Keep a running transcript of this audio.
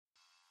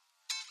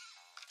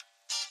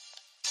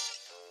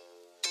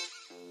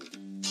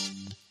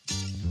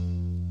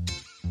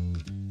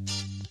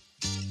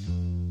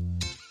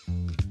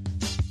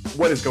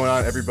What is going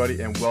on,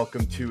 everybody, and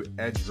welcome to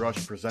Edge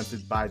Rush,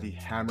 presented by the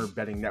Hammer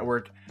Betting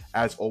Network.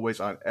 As always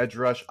on Edge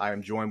Rush, I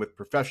am joined with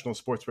professional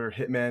sports bettor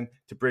Hitman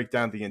to break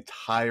down the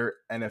entire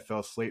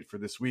NFL slate for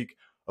this week.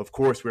 Of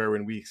course, we are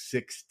in week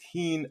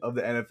 16 of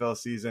the NFL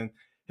season.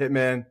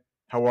 Hitman,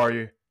 how are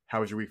you?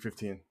 How was your week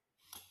 15?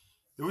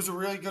 It was a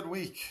really good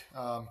week.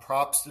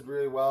 Props did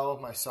really well.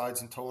 My sides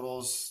and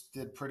totals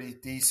did pretty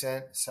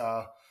decent.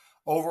 So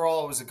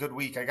overall, it was a good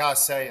week. I gotta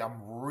say,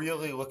 I'm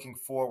really looking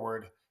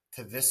forward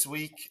to this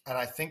week, and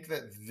I think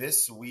that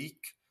this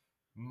week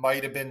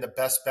might have been the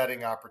best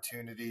betting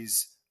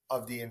opportunities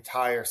of the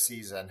entire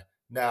season.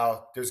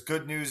 Now, there's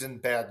good news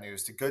and bad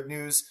news. The good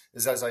news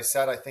is, as I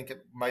said, I think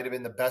it might have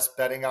been the best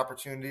betting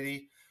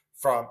opportunity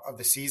of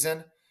the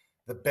season.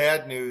 The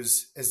bad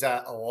news is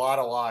that a lot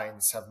of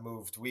lines have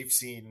moved. We've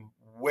seen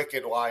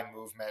wicked line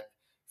movement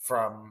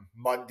from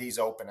Monday's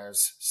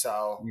openers.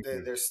 So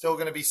there's still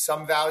going to be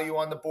some value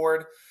on the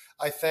board,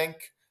 I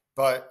think,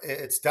 but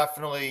it's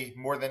definitely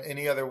more than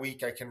any other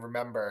week I can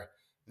remember.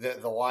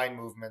 The line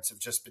movements have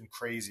just been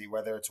crazy,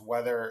 whether it's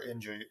weather or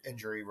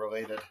injury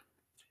related.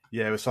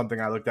 Yeah, it was something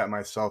I looked at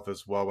myself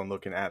as well when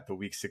looking at the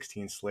Week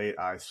 16 slate.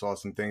 I saw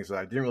some things that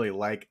I didn't really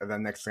like, and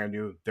then next thing I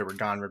knew, they were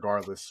gone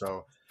regardless.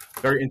 So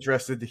very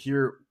interested to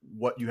hear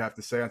what you have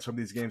to say on some of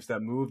these games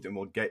that moved, and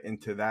we'll get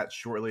into that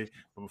shortly.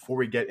 But before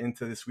we get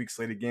into this week's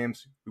slate of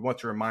games, we want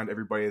to remind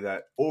everybody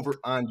that over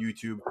on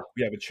YouTube,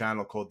 we have a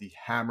channel called the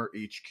Hammer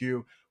HQ.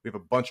 We have a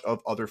bunch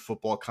of other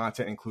football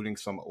content, including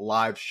some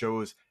live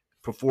shows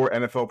before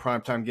NFL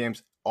primetime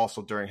games,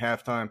 also during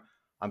halftime.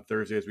 On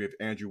Thursdays, we have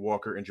Andrew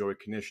Walker and Joey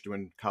Knish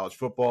doing college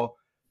football.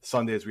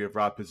 Sundays, we have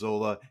Rob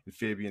Pizzola and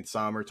Fabian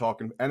Sommer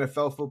talking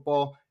NFL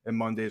football. And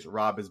Mondays,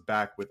 Rob is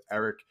back with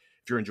Eric.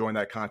 If you're enjoying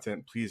that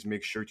content, please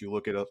make sure to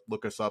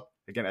look us up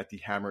again at the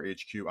Hammer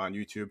HQ on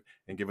YouTube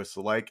and give us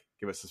a like,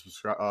 give us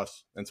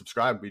a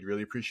subscribe. We'd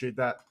really appreciate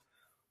that.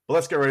 But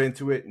let's get right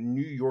into it.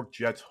 New York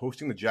Jets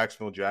hosting the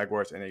Jacksonville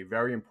Jaguars in a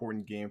very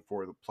important game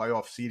for the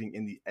playoff seeding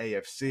in the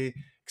AFC.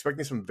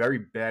 Expecting some very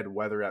bad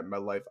weather at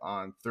MetLife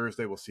on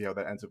Thursday. We'll see how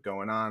that ends up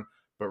going on.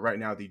 But right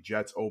now, the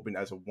Jets open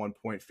as a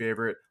 1-point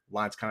favorite.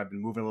 Line's kind of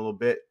been moving a little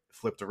bit,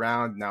 flipped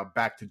around. Now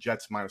back to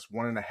Jets minus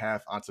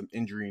 1.5 on some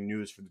injury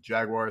news for the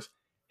Jaguars.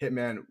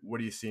 Hitman,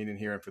 what are you seeing and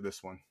hearing for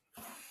this one?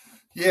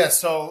 Yeah,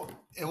 so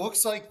it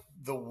looks like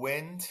the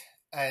wind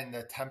and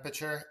the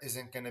temperature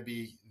isn't going to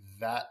be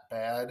that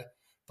bad.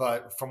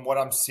 But from what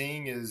I'm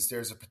seeing is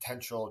there's a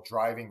potential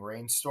driving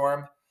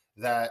rainstorm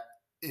that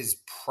is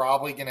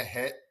probably going to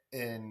hit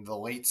in the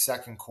late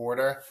second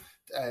quarter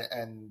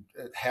and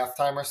at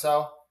halftime or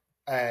so.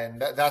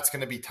 And that's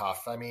going to be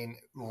tough. I mean,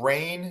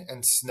 rain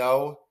and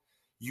snow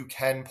you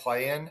can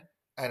play in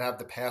and have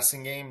the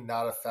passing game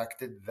not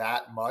affected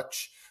that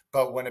much.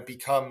 But when it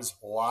becomes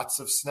lots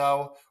of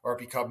snow or it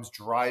becomes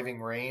driving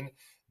rain,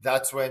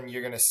 that's when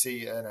you're going to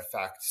see an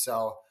effect.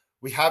 So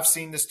we have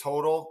seen this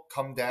total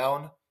come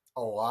down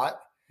a lot.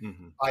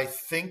 Mm-hmm. I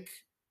think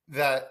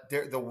that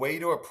the way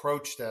to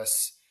approach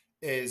this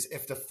is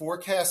if the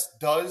forecast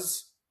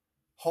does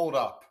hold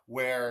up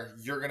where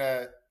you're going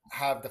to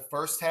have the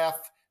first half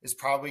is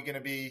probably going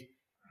to be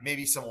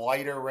maybe some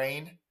lighter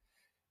rain.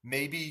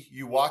 Maybe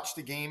you watch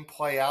the game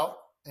play out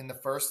in the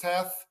first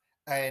half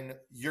and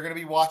you're going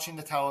to be watching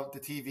the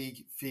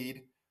TV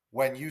feed.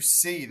 When you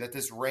see that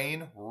this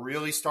rain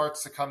really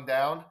starts to come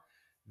down,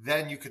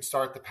 then you could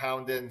start to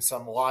pound in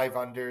some live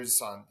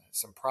unders on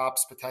some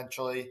props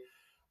potentially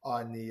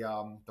on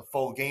the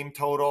full game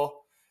total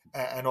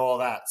and all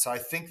that. So I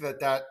think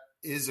that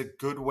is a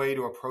good way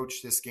to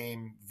approach this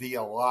game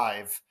via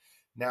live.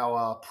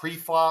 Now,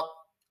 pre-flop,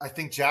 I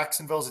think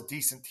Jacksonville's a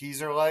decent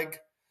teaser leg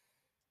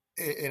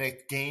in a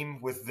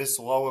game with this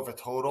low of a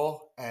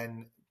total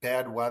and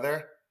bad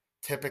weather.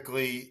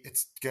 Typically,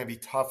 it's going to be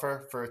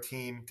tougher for a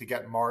team to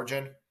get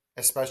margin,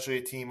 especially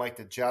a team like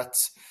the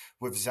Jets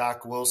with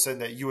Zach Wilson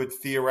that you would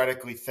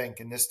theoretically think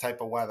in this type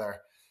of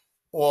weather,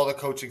 all the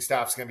coaching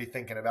staff's going to be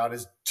thinking about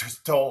is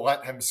just don't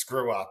let him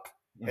screw up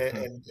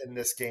in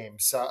this game.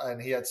 So,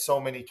 and he had so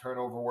many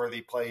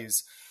turnover-worthy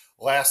plays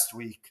last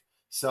week.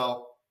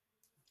 So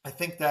I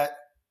think that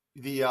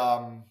the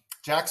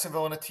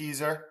Jacksonville in a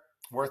teaser,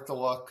 worth the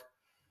look.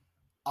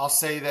 I'll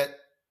say that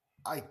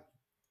I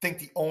think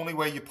the only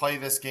way you play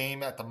this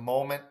game at the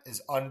moment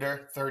is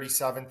under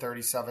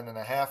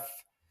 37.5.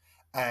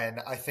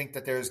 And I think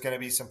that there's going to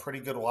be some pretty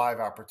good live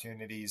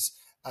opportunities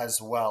as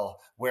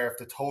well, where if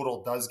the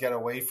total does get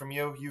away from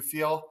you, you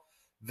feel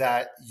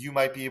that you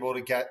might be able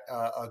to get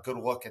a good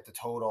look at the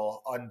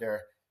total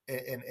under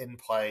in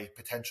play,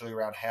 potentially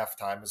around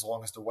halftime, as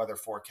long as the weather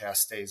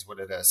forecast stays what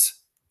it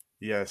is.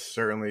 Yes,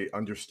 certainly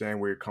understand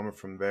where you're coming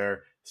from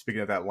there.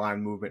 Speaking of that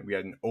line movement, we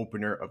had an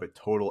opener of a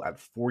total at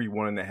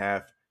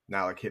 41.5.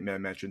 Now, like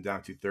Hitman mentioned,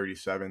 down to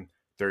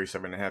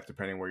 37.5,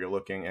 depending where you're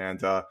looking.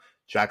 And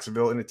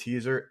Jacksonville in a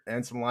teaser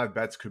and some live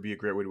bets could be a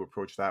great way to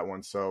approach that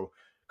one. So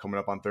coming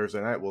up on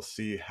Thursday night, we'll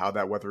see how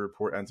that weather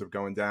report ends up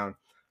going down.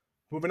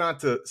 Moving on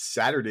to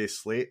Saturday's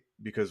slate,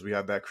 because we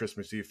have that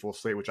Christmas Eve full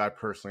slate, which I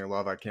personally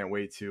love. I can't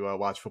wait to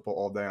watch football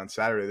all day on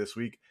Saturday this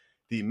week.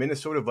 The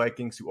Minnesota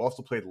Vikings, who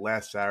also played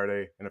last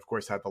Saturday and, of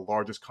course, had the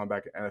largest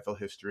comeback in NFL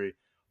history,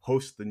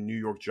 host the New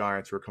York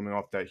Giants, who are coming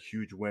off that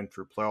huge win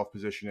for playoff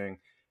positioning,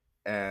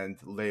 and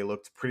they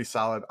looked pretty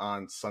solid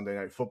on Sunday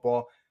Night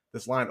Football.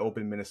 This line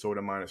opened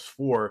Minnesota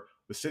 -4,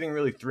 was sitting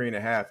really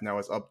 3.5. Now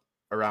it's up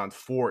around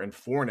 4 and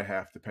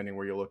 4.5, depending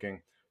where you're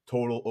looking.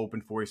 Total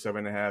open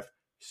 47.5,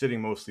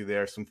 sitting mostly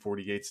there, some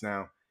 48s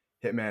now.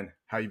 Hitman,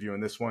 how you viewing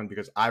this one?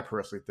 Because I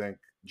personally think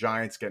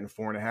Giants getting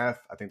 4.5.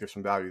 I think there's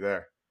some value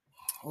there.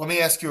 Let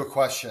me ask you a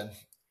question.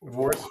 Of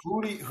course.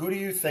 Who do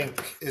you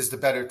think is the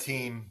better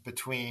team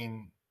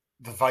between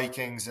the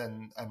Vikings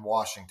and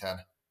Washington?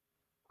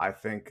 I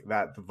think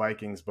that the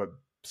Vikings, but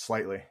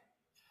slightly.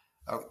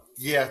 Oh,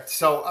 yeah.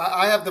 So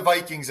I have the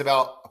Vikings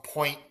about a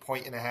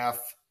point and a half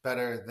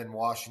better than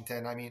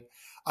Washington. I mean,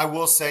 I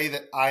will say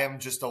that I am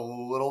just a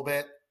little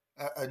bit,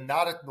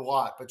 not a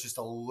lot, but just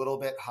a little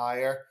bit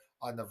higher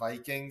on the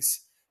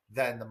Vikings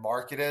than the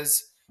market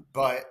is.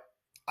 But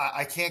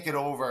I can't get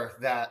over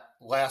that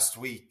last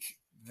week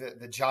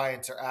the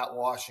Giants are at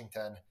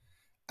Washington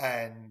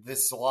and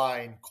this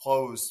line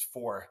closed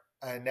 4.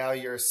 And now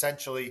you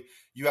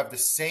have the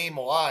same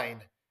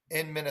line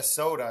in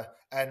Minnesota.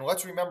 And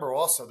let's remember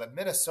also that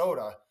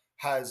Minnesota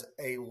has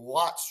a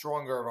lot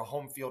stronger of a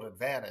home field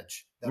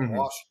advantage than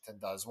Washington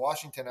does.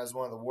 Washington has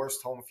one of the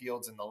worst home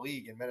fields in the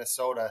league, and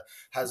Minnesota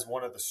has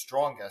one of the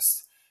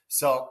strongest.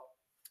 So,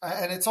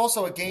 and it's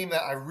also a game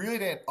that I really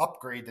didn't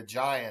upgrade the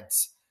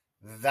Giants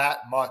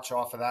that much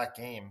off of that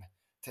game,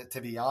 to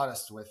be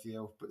honest with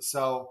you.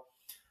 So,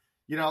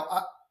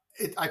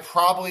 I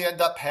probably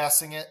end up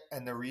passing it.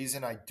 And the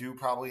reason I do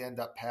probably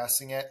end up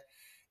passing it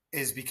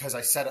is because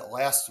I said it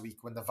last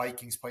week when the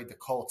Vikings played the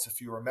Colts.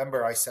 If you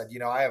remember, I said,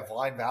 I have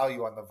line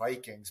value on the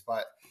Vikings,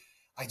 but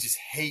I just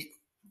hate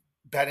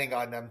betting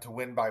on them to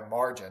win by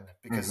margin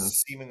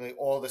because seemingly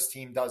all this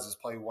team does is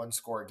play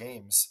one-score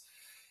games.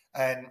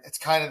 And it's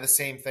kind of the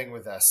same thing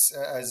with this.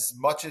 As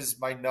much as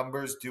my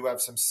numbers do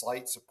have some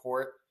slight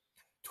support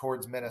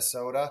towards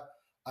Minnesota,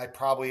 I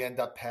probably end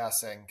up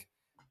passing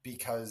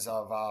because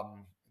of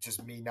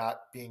just me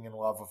not being in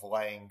love with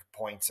laying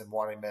points and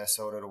wanting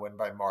Minnesota to win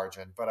by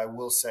margin. But I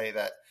will say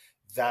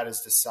that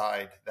is the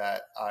side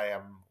that I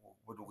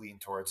would lean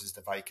towards is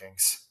the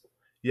Vikings.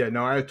 Yeah,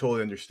 no, I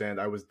totally understand.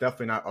 I was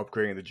definitely not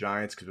upgrading the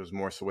Giants because it was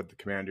more so what the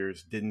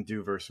Commanders didn't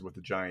do versus what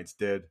the Giants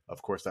did.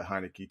 Of course, that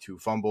Heineke 2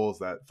 fumbles,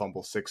 that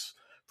fumble 6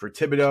 for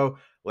Thibodeau.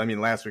 I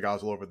mean, last week I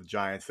was all over the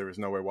Giants. There was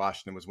no way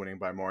Washington was winning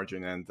by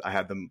margin, and I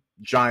had the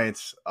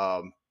Giants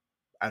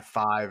at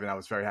 5, and I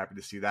was very happy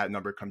to see that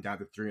number come down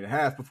to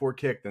 3.5 before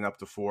kick, then up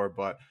to 4.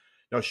 But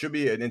it should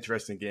be an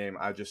interesting game.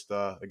 I just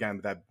again,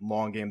 that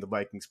long game the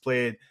Vikings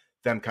played,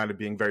 them kind of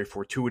being very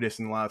fortuitous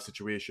in a lot of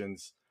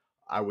situations,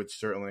 I would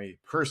certainly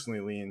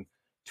personally lean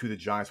to the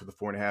Giants with a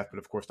 4.5, but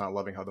of course not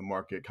loving how the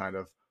market kind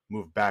of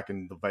moved back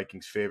in the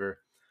Vikings' favor.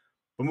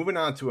 But moving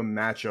on to a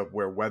matchup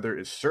where weather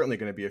is certainly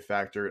going to be a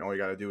factor, and all you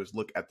got to do is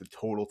look at the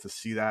total to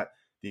see that.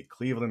 The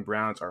Cleveland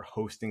Browns are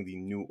hosting the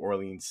New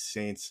Orleans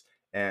Saints,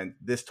 and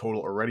this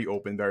total already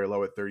opened very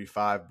low at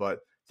 35,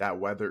 but that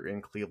weather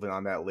in Cleveland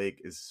on that lake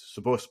is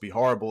supposed to be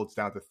horrible. It's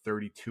down to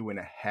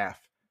 32.5,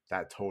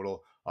 that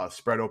total.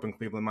 Spread open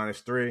Cleveland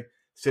 -3.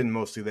 Sitting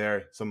mostly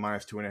there, some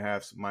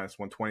 -2.5, some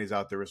 -120s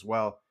out there as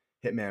well.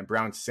 Hitman,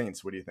 Browns,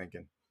 Saints, what are you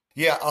thinking?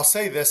 Yeah, I'll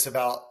say this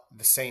about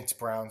the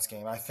Saints-Browns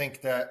game. I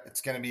think that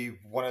it's going to be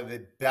one of the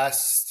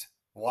best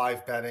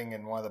live betting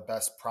and one of the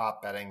best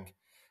prop betting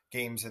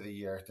games of the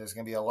year. There's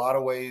going to be a lot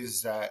of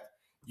ways that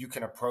you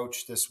can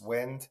approach this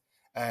wind.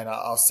 And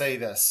I'll say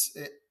this.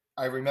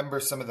 I remember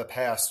some of the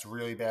past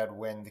really bad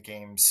wind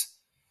games,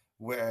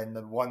 and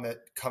the one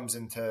that comes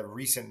into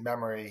recent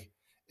memory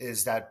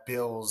is that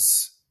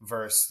Bills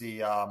versus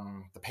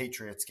the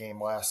Patriots game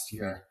last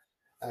year.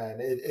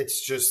 And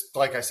it's just,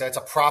 like I said, it's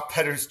a prop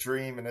better's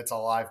dream and it's a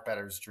live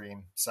better's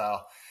dream. So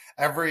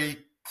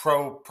every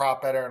pro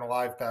prop better and a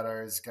live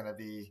better is going to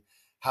be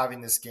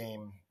having this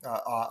game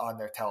on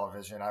their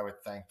television, I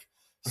would think.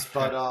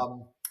 But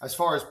as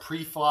far as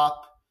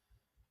pre-flop,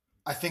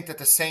 I think that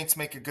the Saints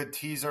make a good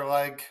teaser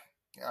leg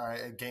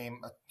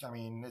game. I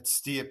mean, it's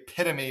the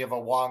epitome of a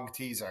Wong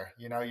teaser.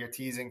 You're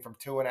teasing from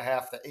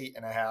 2.5 to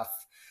 8.5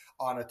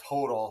 on a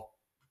total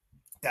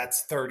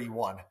that's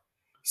 31.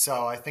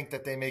 So I think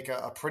that they make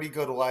a pretty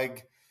good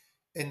leg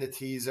in the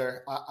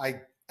teaser.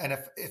 And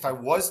if I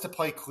was to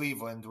play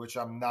Cleveland, which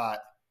I'm not,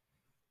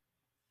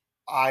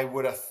 I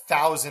would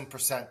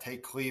 1,000%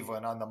 take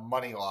Cleveland on the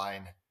money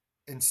line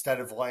instead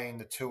of laying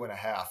the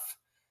 2.5.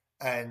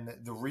 And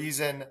the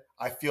reason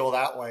I feel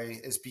that way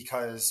is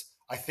because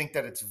I think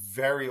that it's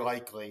very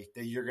likely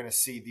that you're going to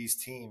see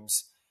these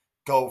teams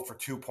go for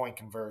 2-point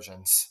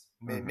conversions.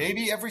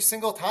 Maybe every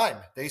single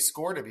time they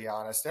score, to be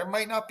honest. There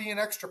might not be an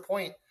extra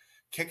point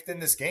kicked in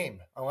this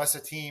game unless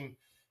a team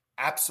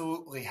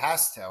absolutely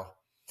has to.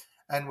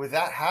 And with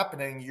that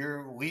happening,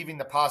 you're leaving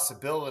the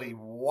possibility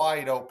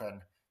wide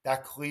open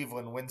that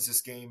Cleveland wins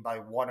this game by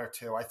 1 or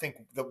 2. I think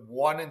the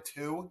 1 and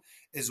 2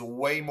 is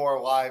way more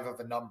live of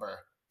a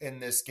number in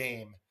this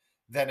game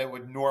than it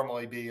would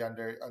normally be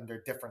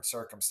under different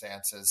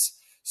circumstances.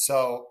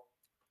 So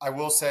I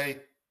will say,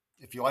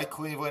 if you like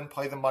Cleveland,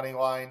 play the money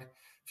line.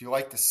 If you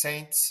like the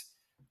Saints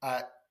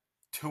at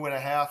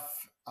 2.5,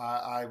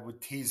 I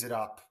would tease it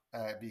up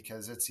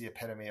because it's the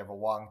epitome of a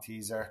Wong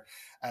teaser.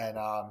 And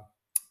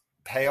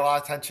pay a lot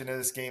of attention to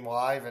this game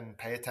live and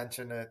pay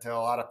attention to a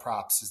lot of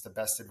props is the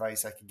best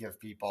advice I could give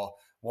people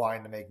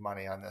wanting to make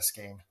money on this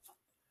game.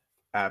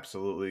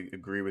 Absolutely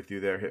agree with you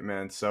there,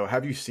 Hitman. So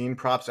have you seen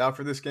props out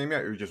for this game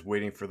yet? Or you're just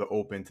waiting for the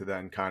open to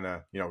then kind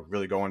of,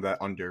 really go on that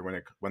under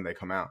when they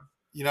come out?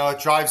 It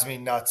drives me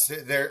nuts.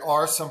 There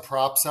are some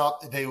props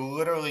up. They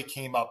literally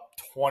came up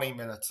 20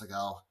 minutes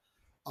ago.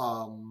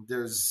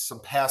 There's some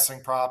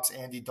passing props,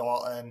 Andy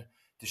Dalton,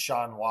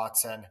 Deshaun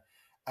Watson,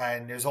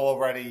 and there's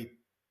already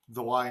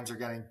the lines are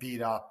getting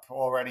beat up.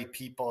 Already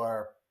people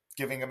are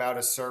giving them out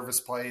as service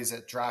plays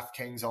at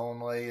DraftKings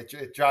only.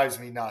 It drives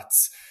me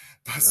nuts.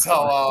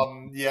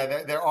 So,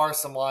 there are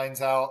some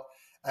lines out,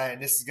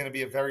 and this is going to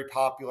be a very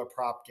popular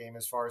prop game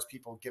as far as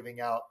people giving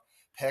out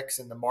picks,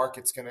 and the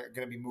market's going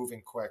to be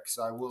moving quick.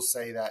 So I will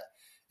say that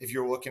if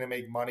you're looking to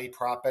make money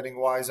prop betting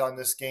wise on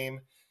this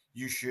game,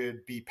 you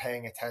should be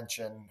paying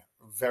attention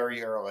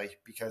very early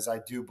because I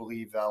do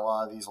believe that a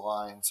lot of these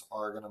lines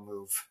are going to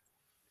move.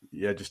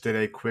 Yeah, just did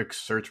a quick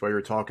search while you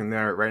were talking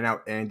there. Right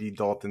now, Andy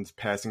Dalton's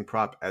passing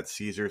prop at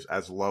Caesars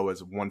as low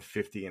as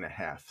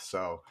 150.5.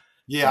 So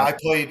yeah, I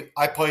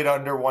played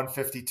under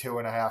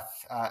 152.5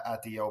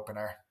 at the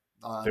opener.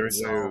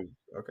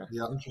 Okay,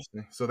 yeah,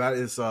 interesting. So that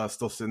is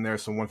still sitting there.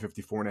 So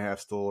 154.5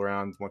 still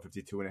around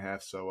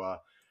 152.5. So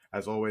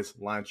as always,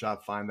 line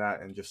shop, find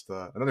that, and just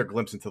another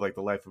glimpse into like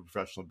the life of a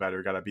professional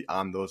bettor. Got to be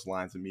on those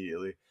lines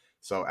immediately.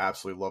 So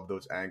absolutely love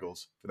those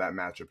angles for that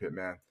matchup,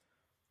 Hitman.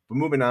 But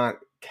moving on,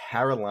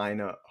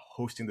 Carolina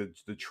hosting the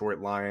Detroit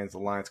Lions. The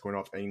Lions going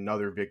off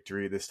another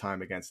victory, this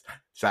time against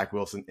Zach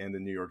Wilson and the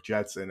New York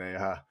Jets in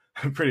a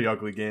pretty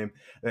ugly game.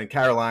 And then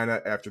Carolina,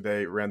 after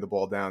they ran the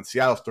ball down,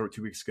 Seattle started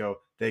 2 weeks ago.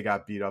 They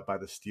got beat up by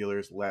the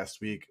Steelers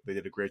last week. They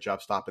did a great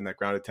job stopping that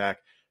ground attack.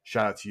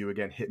 Shout out to you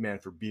again,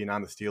 Hitman, for being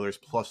on the Steelers,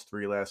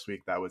 +3 last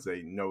week. That was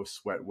a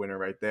no-sweat winner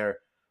right there.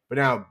 But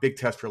now, big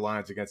test for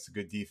Lions against a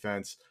good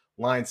defense.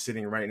 Lions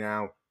sitting right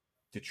now,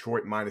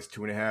 Detroit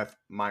 -2.5,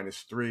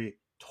 -3.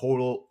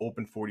 Total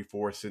open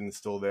 44, sitting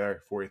still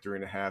there,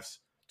 43.5.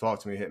 Talk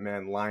to me,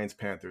 Hitman. Lions,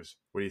 Panthers.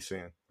 What are you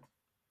seeing?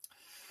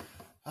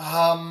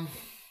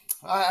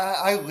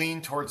 I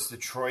lean towards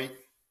Detroit.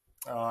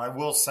 I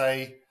will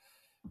say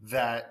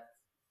that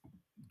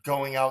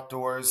going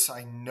outdoors,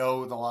 I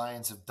know the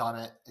Lions have done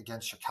it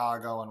against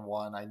Chicago and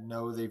won. I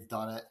know they've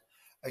done it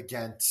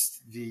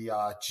against the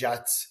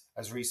Jets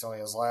as recently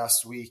as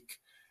last week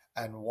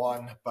and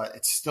won, but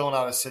it's still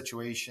not a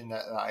situation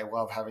that I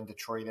love having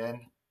Detroit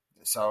in.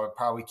 So it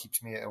probably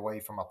keeps me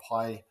away from a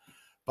play.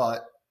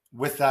 But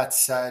with that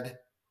said,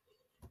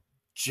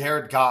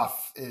 Jared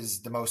Goff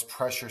is the most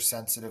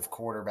pressure-sensitive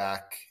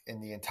quarterback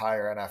in the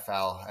entire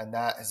NFL, and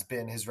that has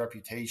been his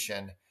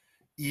reputation,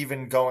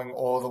 even going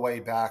all the way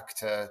back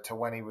to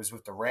when he was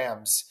with the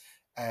Rams.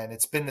 And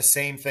it's been the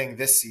same thing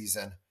this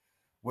season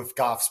with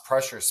Goff's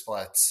pressure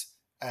splits.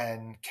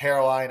 And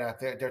Carolina,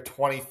 they're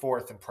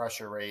 24th in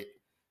pressure rate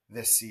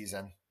this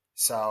season.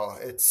 So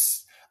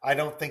I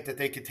don't think that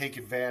they could take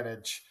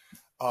advantage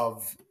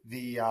of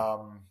the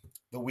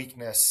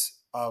weakness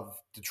of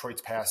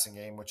Detroit's passing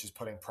game, which is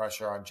putting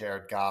pressure on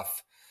Jared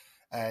Goff.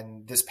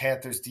 And this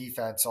Panthers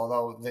defense,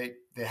 although they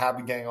have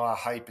been getting a lot of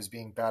hype as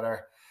being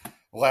better,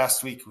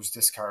 last week was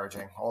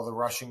discouraging. All the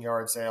rushing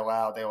yards they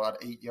allowed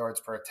 8 yards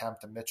per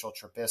attempt to Mitchell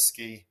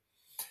Trubisky.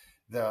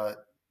 The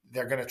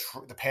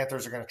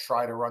Panthers are going to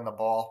try to run the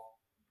ball,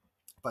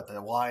 but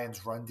the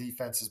Lions' run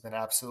defense has been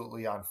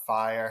absolutely on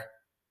fire.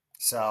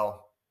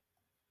 So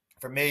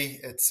for me,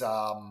 it's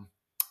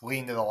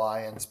lean to the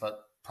Lions,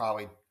 but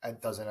probably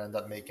it doesn't end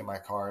up making my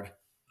card.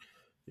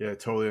 Yeah,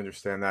 totally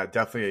understand that.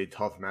 Definitely a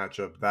tough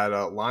matchup. That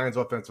Lions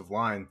offensive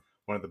line,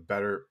 one of the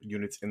better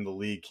units in the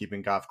league,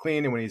 keeping Goff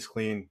clean. And when he's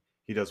clean,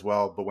 he does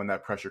well. But when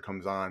that pressure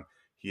comes on,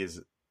 he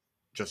is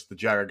just the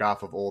Jared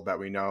Goff of old that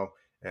we know.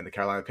 And the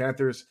Carolina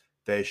Panthers,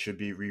 they should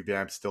be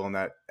revamped still in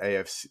that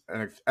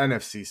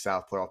NFC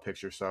South playoff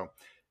picture. So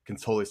can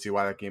totally see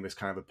why that game is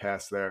kind of a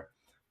pass there.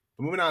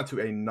 But moving on to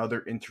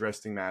another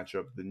interesting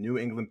matchup, the New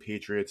England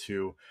Patriots,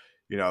 who,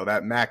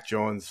 that Mac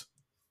Jones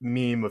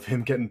meme of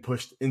him getting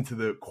pushed into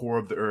the core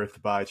of the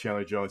earth by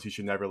Chandler Jones. He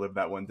should never live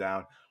that one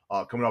down.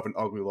 Coming off an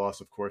ugly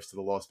loss, of course, to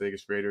the Las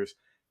Vegas Raiders.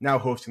 Now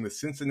hosting the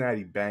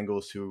Cincinnati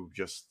Bengals, who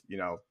just,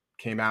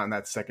 came out in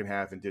that second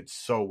half and did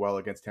so well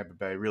against Tampa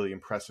Bay. Really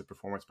impressive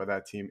performance by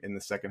that team in the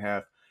second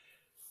half.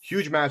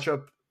 Huge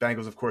matchup.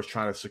 Bengals, of course,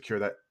 trying to secure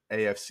that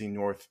AFC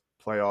North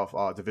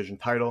playoff division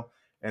title.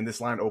 And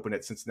this line opened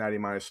at Cincinnati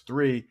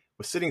 -3,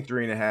 was sitting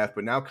 3.5,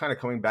 but now kind of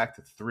coming back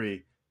to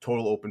 3.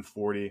 Total open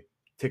 40,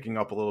 ticking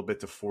up a little bit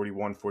to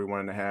 41,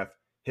 41.5.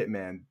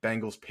 Hitman,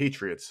 Bengals,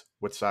 Patriots.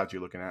 What side are you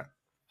looking at?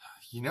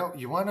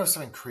 You want to know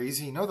something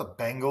crazy? The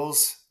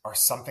Bengals are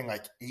something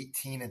like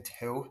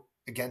 18-2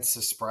 against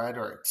the spread,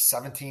 or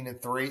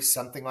 17-3,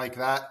 something like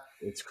that.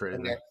 It's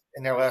crazy.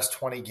 In their last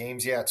 20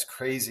 games. Yeah, it's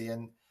crazy.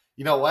 And,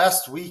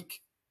 last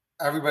week,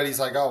 everybody's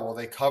like, oh, well,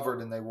 they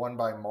covered and they won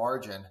by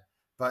margin.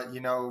 But,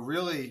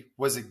 really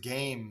was a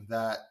game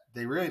that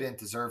they really didn't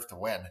deserve to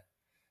win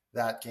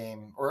that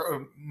game.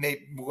 Or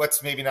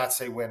let's maybe not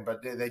say win,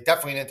 but they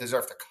definitely didn't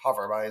deserve to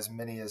cover by as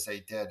many as they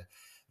did.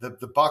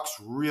 The Bucks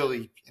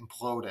really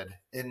imploded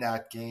in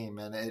that game,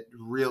 and it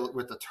really,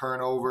 with the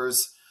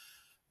turnovers,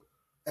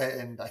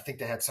 and I think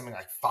they had something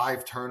like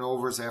 5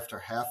 turnovers after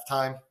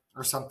halftime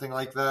or something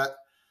like that.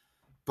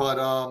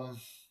 But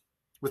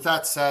with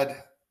that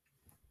said,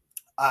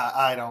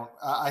 I don't.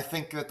 I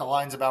think that the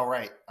line's about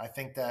right. I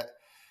think that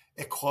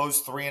it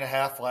closed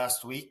 3.5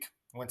 last week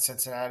when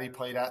Cincinnati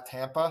played at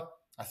Tampa.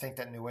 I think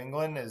that New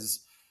England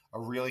is a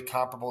really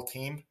comparable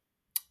team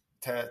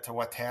to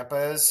what Tampa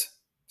is.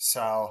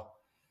 So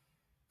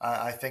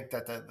I think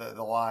that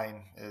the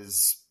line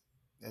is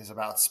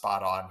about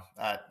spot on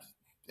at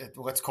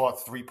let's call it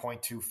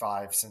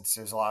 3.25, since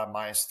there's a lot of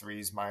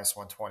 -3s,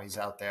 -120s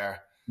out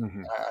there.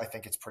 Mm-hmm. I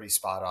think it's pretty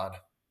spot on.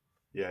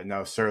 Yeah,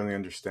 no, certainly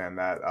understand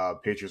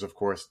that. Patriots, of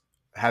course,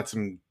 had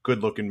some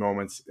good-looking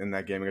moments in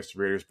that game against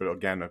the Raiders, but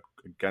again,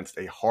 against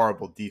a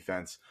horrible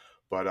defense.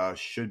 But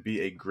should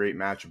be a great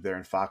matchup there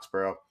in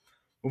Foxborough.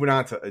 Moving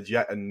on to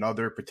yet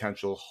another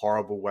potential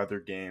horrible weather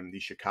game, the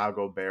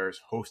Chicago Bears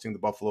hosting the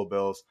Buffalo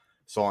Bills.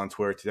 Saw on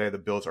Twitter today the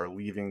Bills are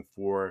leaving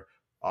for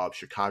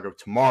Chicago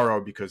tomorrow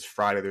because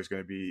Friday there's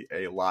going to be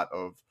a lot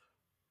of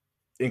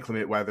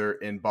inclement weather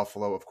in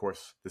Buffalo. Of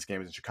course, this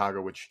game is in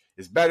Chicago, which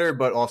is better,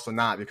 but also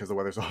not because the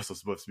weather's also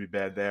supposed to be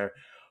bad there.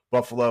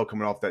 Buffalo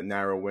coming off that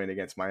narrow win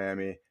against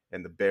Miami,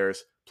 and the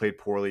Bears played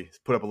poorly,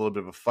 put up a little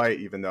bit of a fight,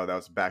 even though that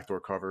was a backdoor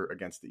cover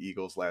against the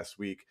Eagles last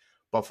week.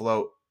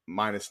 Buffalo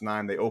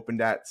 -9, they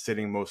opened at,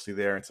 sitting mostly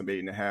there in some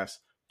 8.5s.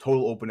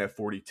 Total open at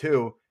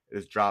 42. It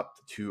has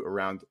dropped to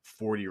around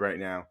 40 right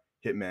now.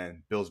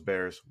 Hitman, Bills,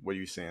 Bears, what are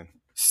you seeing?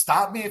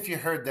 Stop me if you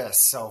heard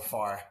this so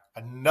far.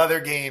 Another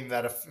game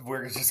that if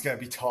we're just going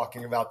to be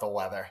talking about the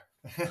weather.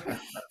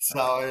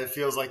 So it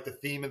feels like the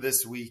theme of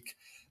this week.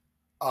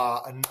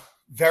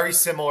 Very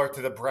similar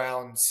to the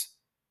Browns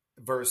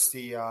versus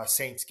the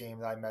Saints game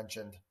that I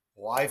mentioned.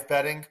 Live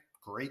betting,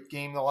 great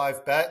game to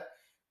live bet,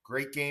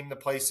 great game to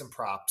play some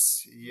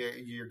props.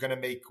 You're going to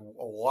make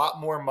a lot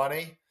more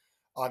money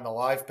on the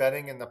live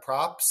betting and the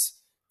props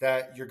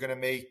that you're going to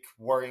make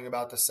worrying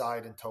about the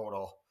side and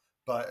total.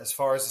 But as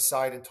far as the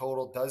side and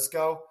total does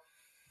go,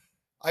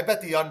 I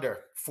bet the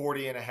under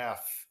 40.5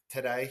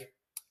 today.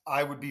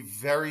 I would be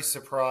very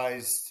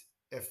surprised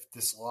if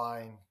this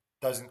line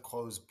doesn't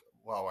close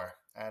lower.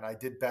 And I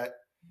did bet,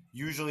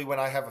 usually when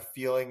I have a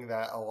feeling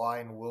that a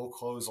line will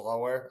close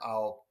lower,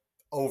 I'll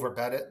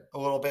overbet it a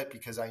little bit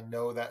because I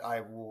know that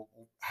I will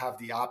have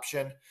the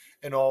option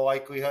in all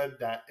likelihood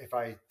that if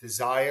I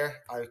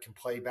desire, I can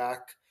play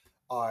back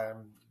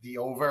on the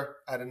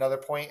over at another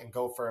point and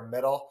go for a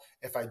middle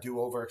if I do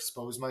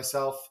overexpose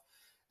myself.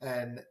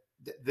 And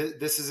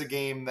this is a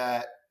game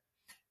that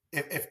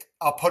if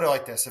I'll put it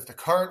like this, if the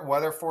current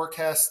weather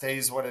forecast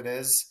stays what it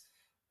is,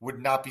 would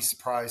not be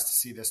surprised to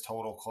see this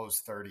total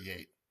close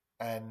 38.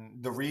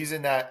 And the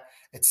reason that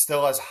it's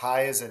still as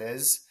high as it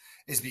is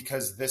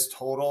because this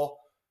total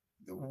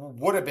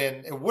would have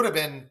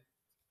been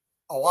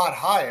a lot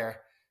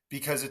higher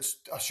because it's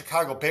a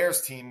Chicago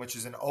Bears team, which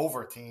is an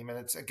over team, and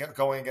it's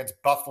going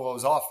against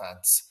Buffalo's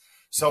offense.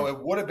 So it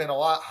would have been a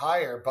lot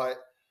higher, but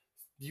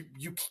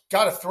you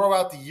got to throw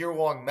out the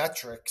year-long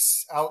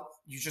metrics out.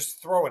 You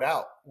just throw it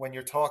out when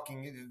you're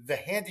talking. The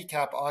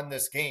handicap on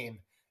this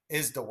game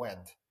is the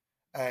wind.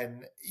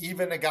 And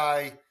even a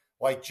guy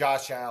like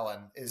Josh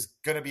Allen is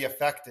going to be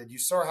affected. You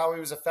saw how he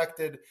was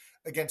affected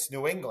against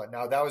New England.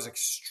 Now, that was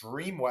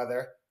extreme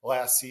weather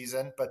last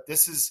season, but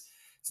it's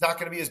not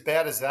going to be as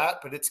bad as that,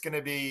 but it's going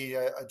to be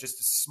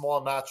just a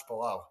small notch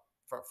below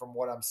from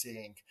what I'm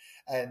seeing.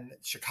 And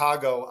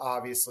Chicago,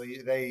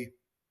 obviously, they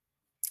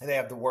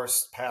have the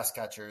worst pass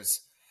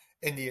catchers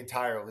in the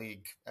entire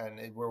league,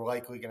 and we're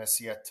likely going to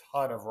see a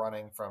ton of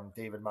running from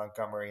David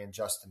Montgomery and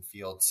Justin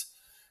Fields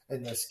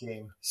in this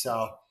game.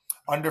 So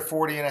under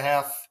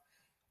 40.5,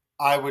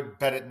 I would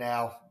bet it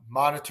now.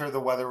 Monitor the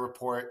weather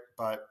report,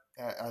 but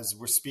as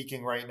we're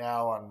speaking right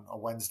now on a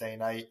Wednesday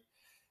night,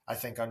 I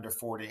think under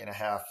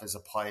 40.5 is a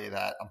play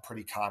that I'm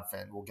pretty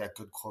confident will get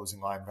good closing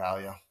line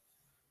value.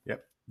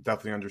 Yep,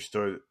 definitely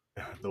understood.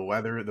 The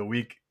weather, the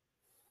week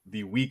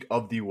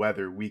of the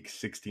weather, week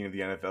 16 of the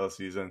NFL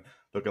season,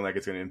 looking like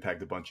it's going to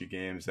impact a bunch of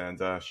games, and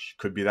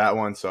could be that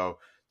one. So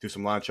do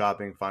some line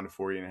shopping, find a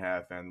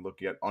 40.5, and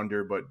look at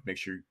under, but make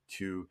sure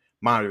to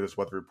monitor those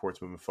weather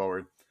reports moving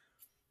forward.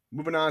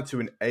 Moving on to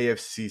an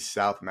AFC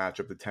South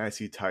matchup, the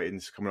Tennessee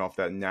Titans coming off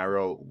that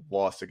narrow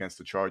loss against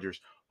the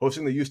Chargers,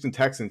 hosting the Houston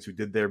Texans, who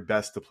did their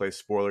best to play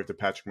spoiler to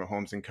Patrick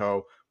Mahomes and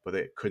co., but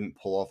they couldn't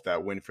pull off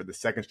that win for the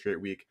second straight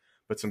week.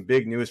 But some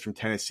big news from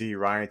Tennessee: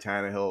 Ryan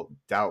Tannehill,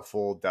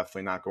 doubtful,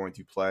 definitely not going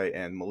to play,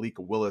 and Malik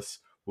Willis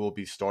will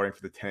be starting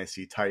for the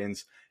Tennessee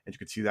Titans. And you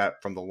can see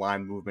that from the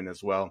line movement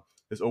as well.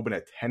 This opened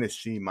at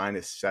Tennessee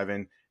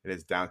 -7. It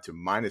is down to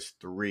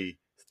 -3,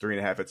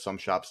 3.5 at some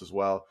shops as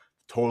well.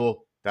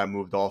 Total, that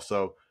moved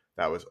also.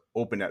 That was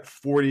open at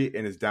 40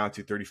 and is down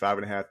to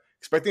 35.5.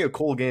 expecting a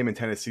cold game in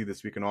Tennessee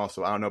this weekend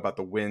also. I don't know about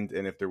the wind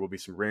and if there will be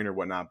some rain or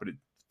whatnot, but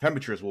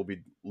temperatures will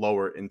be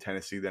lower in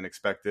Tennessee than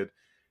expected.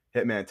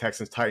 Hitman,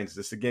 Texans, Titans. Is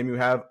this a game you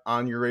have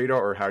on your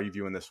radar, or how are you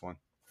viewing this one?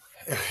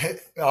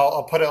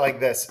 I'll put it like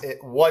this.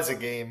 It was a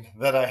game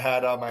that I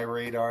had on my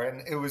radar,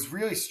 and it was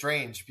really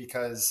strange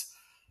because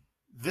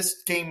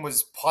this game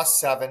was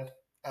 +7,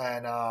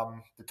 and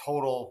the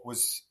total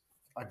was,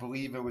 I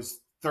believe it was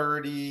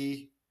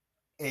 38.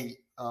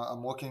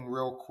 I'm looking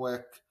real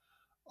quick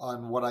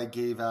on what I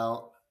gave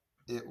out.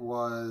 It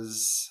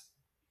was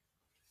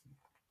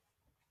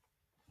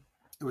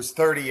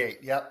 38.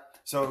 Yep.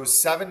 So it was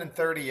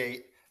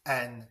 7-38.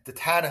 And the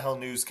Tannehill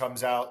news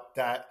comes out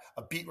that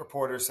a beat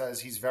reporter says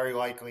he's very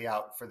likely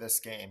out for this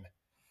game.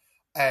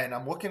 And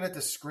I'm looking at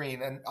the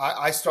screen, and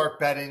I start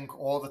betting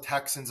all the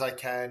Texans I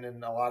can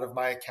and a lot of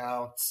my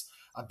accounts.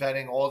 I'm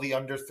betting all the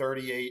under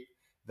 38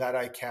 that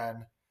I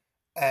can.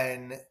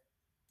 And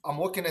I'm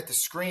looking at the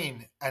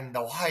screen, and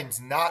the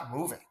line's not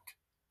moving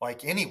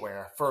like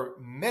anywhere for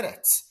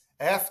minutes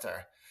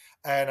after.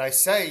 And I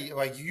say,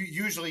 like,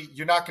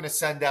 you're not going to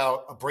send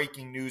out a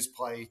breaking news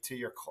play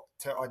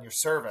on your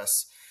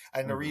service.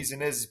 And the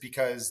reason is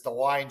because the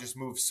line just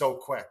moves so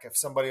quick. If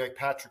somebody like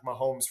Patrick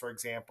Mahomes, for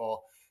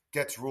example,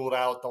 gets ruled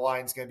out, the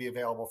line's going to be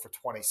available for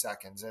 20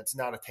 seconds. And it's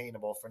not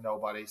attainable for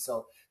nobody.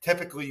 So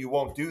typically you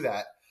won't do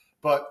that.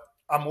 But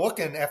I'm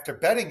looking after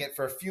betting it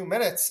for a few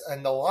minutes,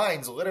 and the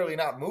line's literally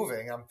not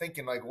moving. I'm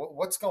thinking, like,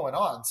 what's going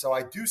on? So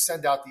I do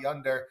send out the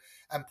under,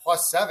 and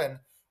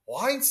 +7.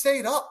 Line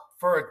stayed up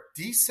for a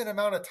decent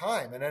amount of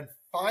time. And then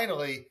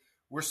finally,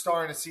 we're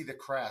starting to see the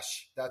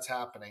crash that's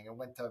happening. It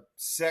went to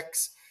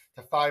 6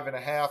 to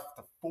 5.5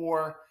 to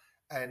 4,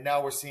 and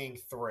now we're seeing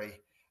 3.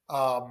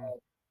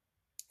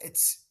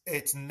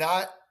 It's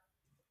not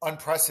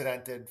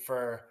unprecedented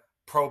for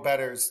pro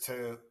bettors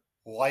to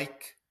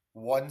like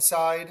one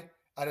side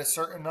at a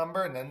certain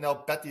number, and then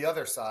they'll bet the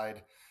other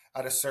side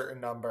at a certain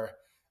number.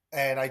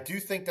 And I do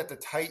think that the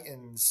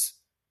Titans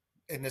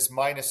in this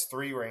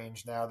 -3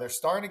 range now, they're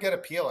starting to get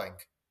appealing.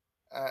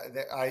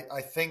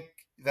 I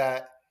think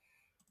that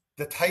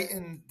the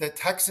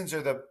Texans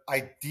are the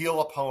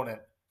ideal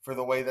opponent for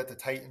the way that the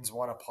Titans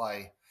want to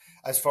play.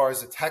 As far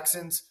as the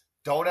Texans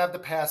don't have the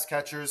pass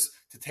catchers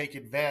to take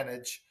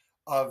advantage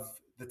of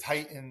the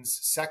Titans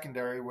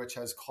secondary, which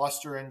has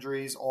cluster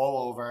injuries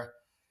all over.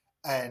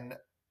 And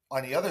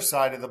on the other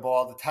side of the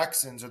ball, the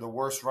Texans are the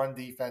worst run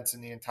defense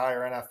in the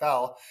entire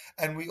NFL.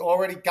 And we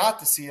already got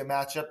to see a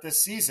matchup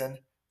this season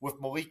with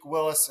Malik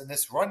Willis in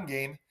this run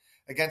game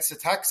against the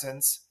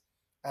Texans.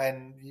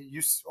 And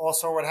you all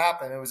saw what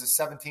happened. It was a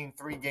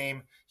 17-3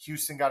 game.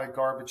 Houston got a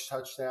garbage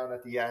touchdown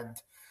at the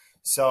end.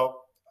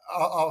 So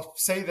I'll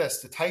say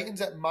this. The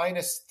Titans at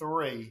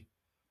 -3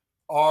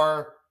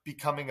 are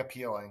becoming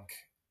appealing.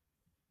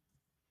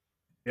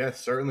 Yeah,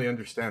 certainly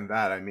understand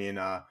that. I mean,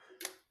 of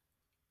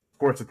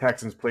course, the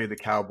Texans played the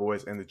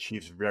Cowboys and the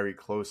Chiefs very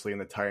closely,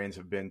 and the Titans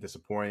have been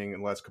disappointing in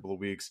the last couple of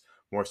weeks,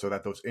 more so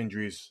that those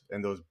injuries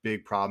and those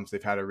big problems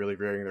they've had are really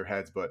rearing their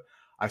heads. But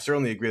I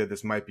certainly agree that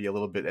this might be a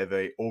little bit of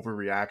a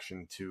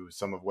overreaction to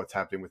some of what's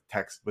happening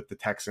with the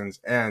Texans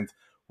and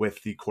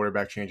with the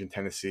quarterback change in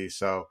Tennessee.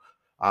 So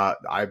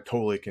I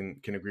totally can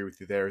agree with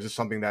you there. Is this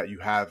something that you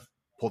have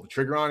pulled the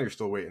trigger on, or you're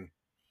still waiting?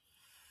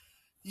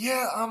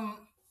 Yeah,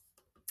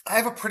 I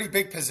have a pretty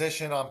big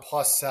position on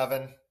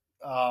 +7.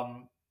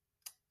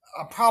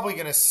 I'm probably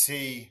going to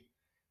see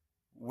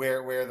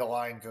where the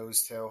line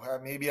goes to.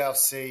 Maybe I'll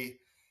see.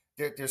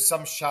 There's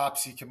some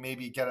shops you can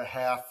maybe get a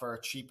half for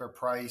a cheaper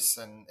price,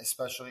 and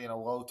especially in a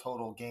low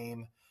total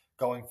game,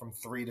 going from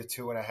 3 to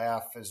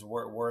 2.5 is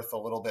worth a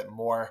little bit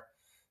more.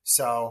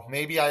 So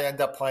maybe I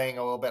end up playing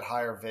a little bit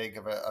higher vig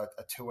of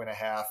a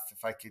 2.5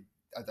 if I could,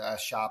 a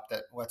shop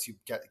that lets you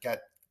get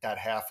that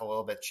half a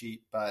little bit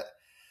cheap. But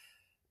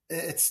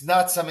it's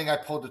not something I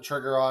pulled the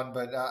trigger on,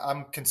 but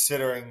I'm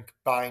considering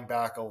buying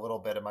back a little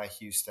bit of my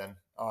Houston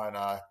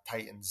on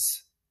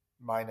Titans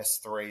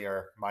 -3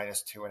 or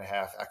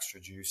 -2.5 extra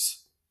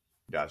juice.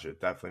 Gotcha.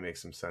 Definitely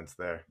makes some sense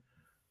there.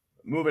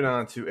 Moving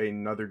on to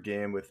another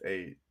game with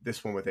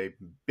this one with a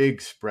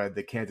big spread.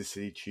 The Kansas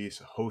City Chiefs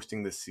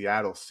hosting the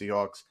Seattle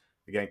Seahawks.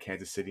 Again,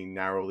 Kansas City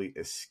narrowly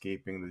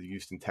escaping the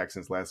Houston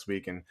Texans last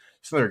week. And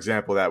just another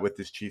example of that with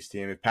this Chiefs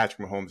team. If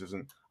Patrick Mahomes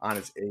isn't on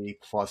his A+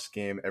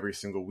 game every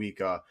single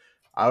week, I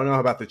don't know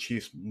about the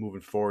Chiefs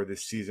moving forward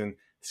this season.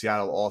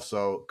 Seattle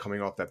also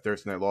coming off that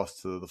Thursday night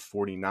loss to the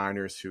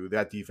 49ers, who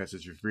that defense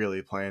is just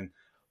really playing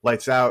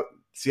lights out.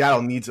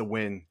 Seattle needs a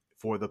win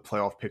for the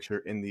playoff picture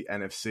in the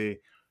NFC.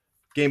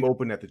 Game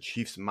opened at the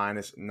Chiefs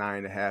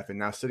 -9.5, and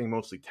now sitting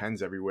mostly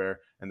 10s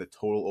everywhere, and the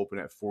total open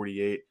at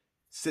 48,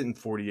 sitting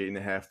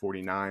 48.5,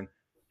 49.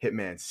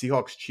 Hitman,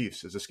 Seahawks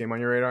Chiefs. Is this game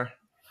on your radar?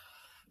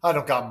 I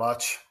don't got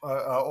much.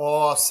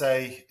 All I'll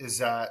say is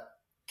that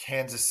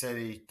Kansas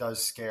City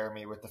does scare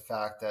me with the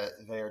fact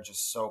that they are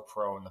just so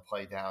prone to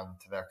play down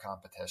to their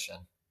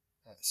competition.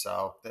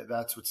 So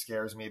that's what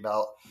scares me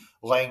about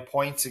laying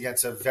points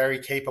against a very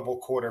capable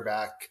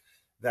quarterback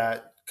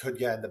that could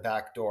get in the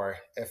back door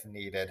if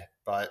needed.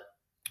 But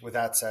with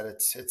that said,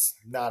 it's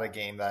not a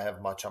game that I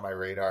have much on my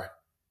radar.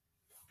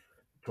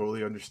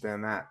 Totally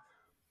understand that.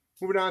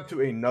 Moving on to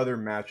another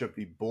matchup,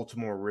 the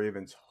Baltimore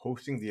Ravens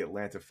hosting the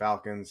Atlanta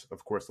Falcons.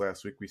 Of course,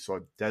 last week we saw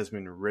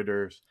Desmond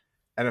Ritter's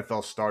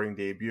NFL starting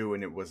debut,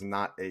 and it was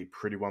not a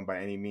pretty one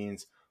by any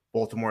means.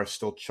 Baltimore is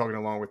still chugging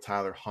along with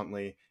Tyler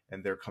Huntley,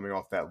 and they're coming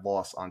off that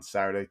loss on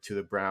Saturday to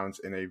the Browns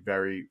in a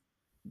very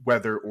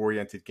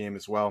weather-oriented game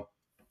as well.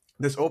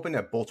 This opened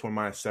at Baltimore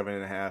minus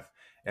 7.5,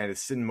 and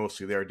it's sitting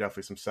mostly there.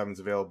 Definitely some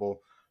sevens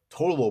available.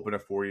 Total open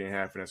at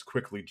 40.5, and has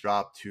quickly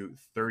dropped to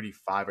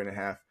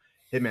 35.5.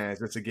 Hitman, is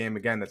this a game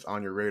again that's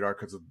on your radar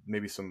because of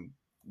maybe some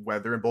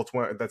weather in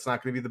Baltimore that's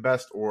not going to be the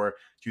best, or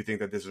do you think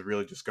that this is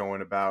really just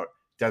going about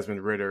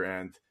Desmond Ridder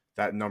and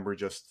that number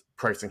just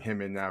pricing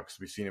him in now because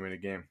we've seen him in a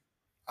game?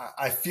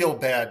 I feel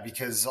bad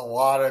because a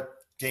lot of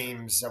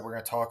games that we're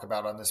going to talk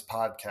about on this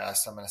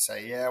podcast, I'm going to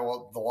say, yeah,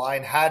 well, the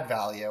line had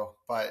value,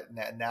 but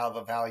now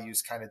the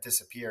value's kind of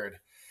disappeared.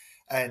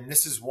 And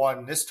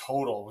this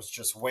total was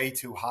just way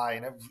too high.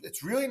 And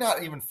it's really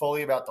not even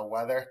fully about the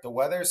weather. The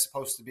weather is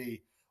supposed to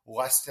be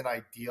less than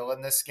ideal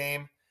in this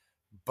game,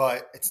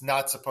 but it's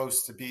not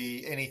supposed to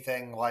be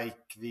anything like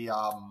the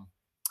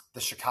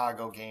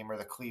Chicago game or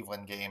the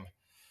Cleveland game.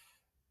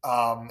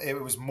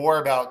 It was more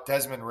about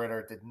Desmond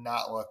Ridder did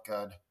not look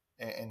good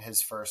in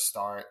his first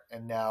start.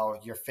 And now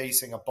you're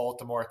facing a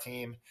Baltimore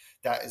team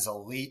that is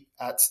elite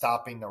at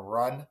stopping the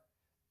run.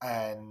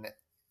 And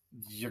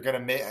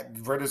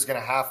Ritter's going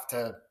to have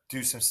to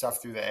do some stuff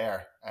through the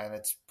air. And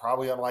it's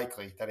probably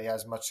unlikely that he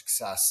has much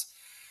success.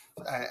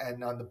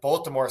 And on the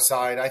Baltimore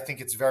side, I think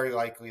it's very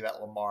likely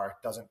that Lamar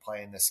doesn't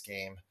play in this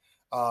game.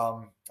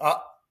 I'll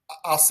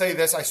say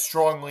this. I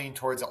strongly lean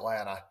towards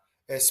Atlanta,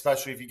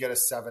 especially if you get a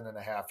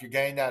 7.5. You're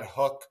getting that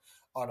hook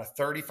on a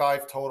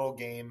 35 total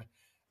game,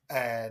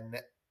 and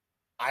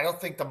I don't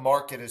think the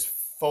market is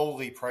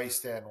fully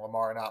priced in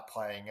Lamar not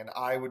playing, and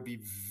I would be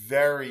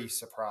very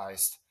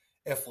surprised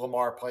if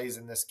Lamar plays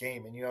in this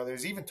game. And,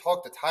 there's even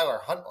talk that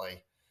Tyler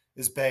Huntley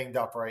is banged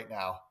up right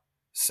now.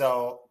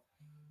 So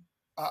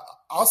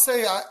I'll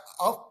say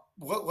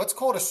let's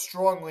call it a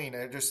strong lean.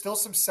 There's still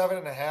some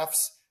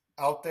 7.5s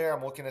out there.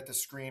 I'm looking at the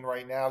screen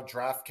right now.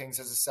 DraftKings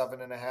has a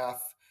 7.5.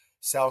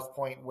 South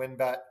Point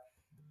WinBet.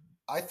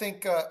 I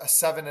think a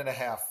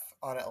 7.5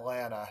 on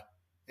Atlanta.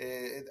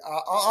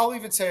 I'll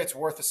even say it's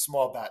worth a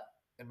small bet,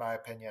 in my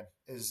opinion,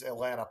 is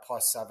Atlanta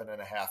plus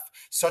 7.5.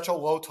 Such a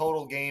low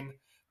total game.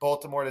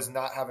 Baltimore does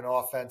not have an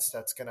offense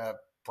that's going to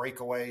break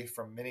away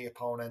from many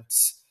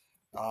opponents.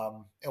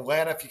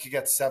 Atlanta, if you could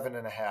get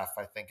 7.5,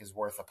 I think is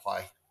worth a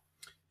play.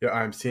 Yeah,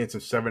 I'm seeing some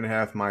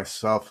 7.5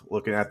 myself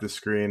looking at the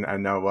screen. I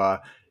know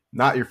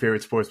not your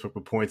favorite sportsbook,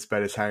 but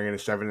PointsBet is hanging at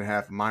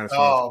 7.5 minus.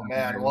 Oh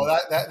man, well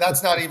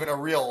that's not even a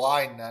real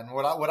line then.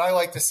 What I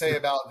like to say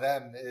about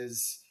them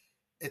is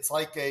it's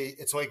like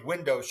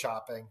window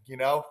shopping.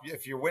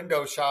 If you're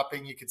window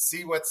shopping, you can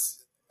see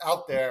what's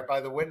out there by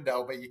the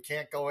window, but you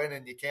can't go in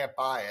and you can't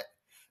buy it.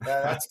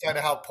 That's kind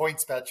of how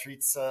PointsBet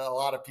treats a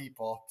lot of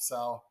people.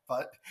 So,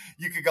 but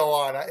you could go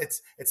on.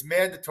 It's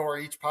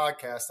mandatory each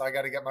podcast. I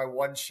got to get my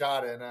one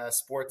shot in a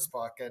sports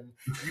book, and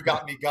you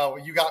got me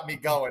going.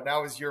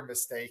 That was your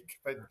mistake.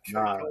 But go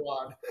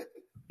on.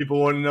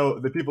 People want to know.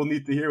 The people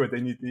need to hear what they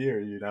need to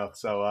hear.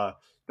 So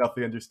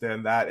definitely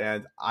understand that.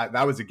 And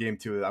that was a game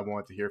too that I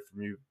wanted to hear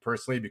from you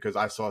personally because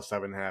I saw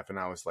 7.5 and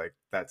I was like,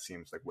 that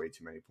seems like way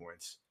too many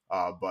points.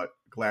 But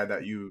glad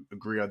that you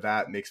agree on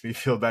that. Makes me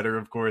feel better,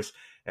 of course,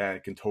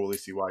 and can totally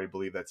see why you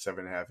believe that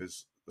 7.5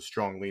 is a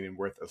strong lean and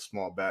worth a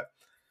small bet.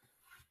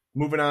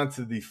 Moving on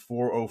to the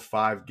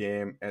 4:05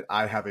 game, and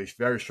I have a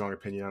very strong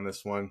opinion on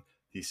this one.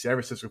 The San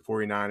Francisco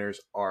 49ers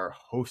are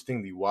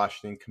hosting the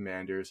Washington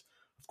Commanders.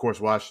 Of course,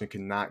 Washington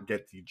cannot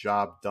get the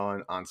job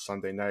done on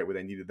Sunday night where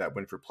they needed that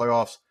win for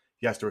playoffs.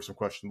 Yes, there were some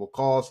questionable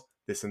calls,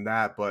 this and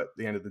that, but at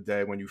the end of the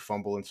day, when you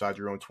fumble inside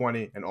your own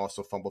 20 and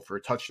also fumble for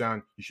a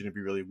touchdown, you shouldn't be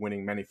really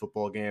winning many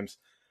football games.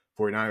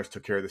 49ers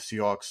took care of the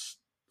Seahawks,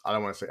 I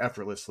don't want to say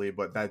effortlessly,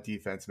 but that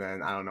defense,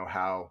 man, I don't know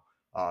how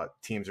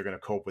teams are going to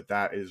cope with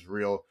that. It is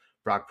real.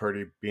 Brock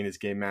Purdy being his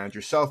game manager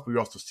yourself, but we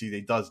also see that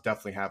he does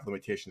definitely have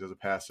limitations as a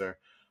passer.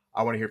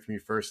 I want to hear from you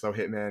first, though,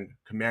 Hitman.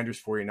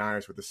 Commanders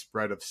 49ers with a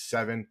spread of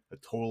 7, a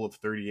total of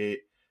 38.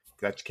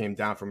 That came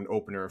down from an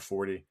opener of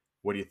 40.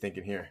 What are you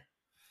thinking here?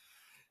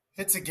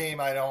 It's a game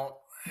I don't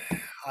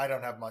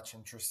have much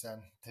interest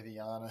in, to be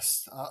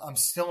honest. I'm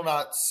still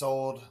not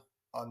sold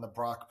on the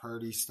Brock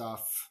Purdy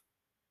stuff.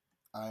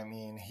 I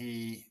mean,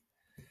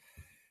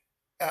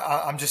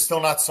 I'm just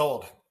still not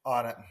sold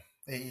on it.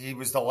 He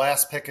was the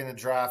last pick in the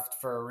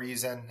draft for a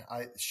reason.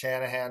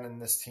 Shanahan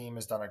and this team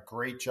has done a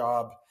great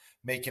job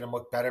making him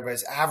look better, but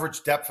his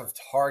average depth of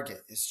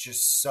target is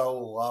just so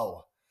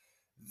low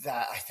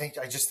that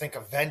I just think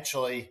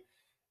eventually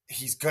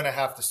he's going to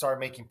have to start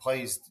making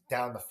plays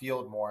down the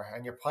field more.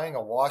 And you're playing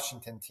a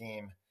Washington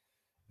team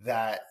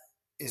that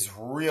is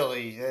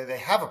really, they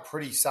have a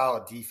pretty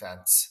solid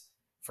defense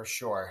for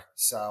sure.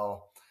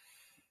 So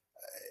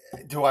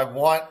do I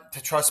want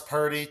to trust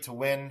Purdy to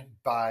win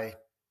by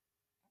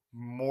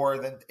more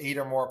than 8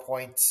 or more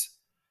points?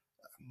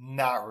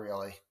 Not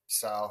really.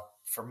 So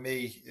for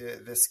me,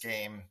 this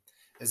game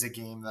is a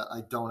game that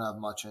I don't have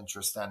much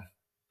interest in.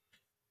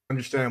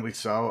 Understandably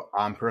so.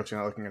 I'm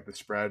personally not looking at the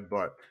spread,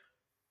 but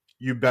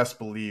you best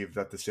believe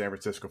that the San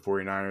Francisco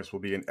 49ers will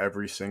be in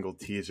every single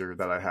teaser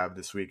that I have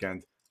this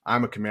weekend.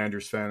 I'm a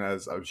Commanders fan,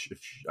 as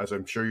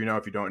I'm sure you know.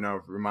 If you don't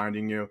know,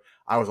 reminding you,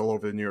 I was all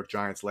over the New York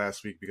Giants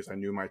last week because I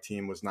knew my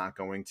team was not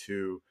going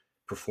to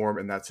perform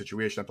in that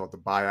situation. I thought the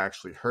bye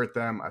actually hurt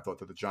them. I thought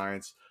that the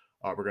Giants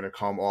were going to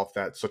come off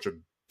that such a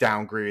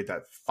downgrade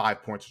that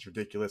 5 points was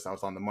ridiculous. I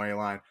was on the money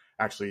line,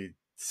 actually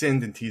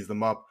sinned and teased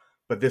them up.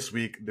 But this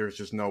week, there's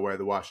just no way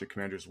the Washington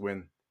Commanders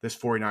win. This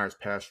 49ers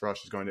pass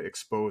rush is going to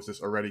expose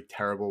this already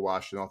terrible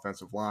Washington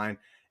offensive line.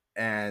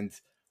 And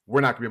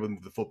we're not going to be able to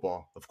move the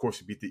football. Of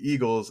course, we beat the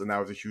Eagles, and that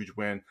was a huge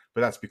win.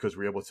 But that's because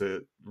we're able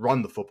to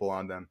run the football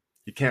on them.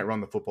 You can't run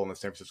the football in the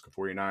San Francisco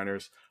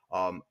 49ers.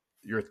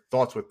 Your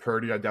thoughts with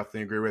Purdy, I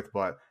definitely agree with.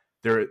 But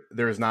there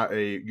is not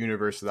a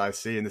universe that I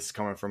see, and this is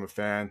coming from a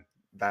fan,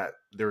 that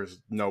there is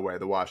no way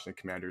the Washington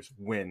Commanders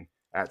win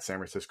at San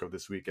Francisco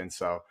this weekend.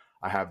 So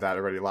I have that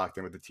already locked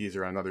in with the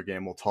teaser on another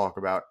game we'll talk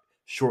about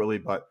shortly,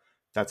 but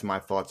that's my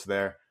thoughts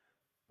there.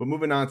 But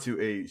moving on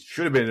to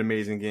should have been an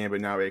amazing game,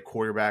 but now a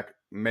quarterback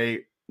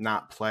may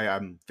not play. I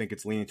think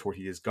it's leaning toward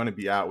he is going to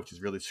be out, which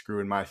is really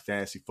screwing my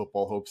fantasy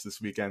football hopes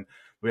this weekend.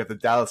 We have the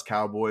Dallas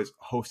Cowboys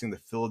hosting the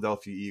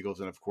Philadelphia Eagles,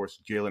 and of course,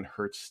 Jalen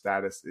Hurts'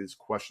 status is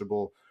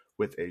questionable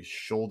with a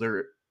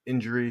shoulder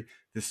injury.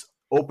 This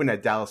opened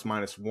at Dallas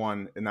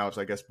 -1, and that was,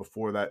 I guess,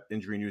 before that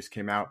injury news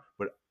came out.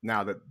 But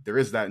now that there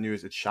is that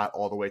news, it's shot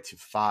all the way to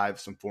 5,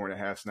 some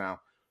 4.5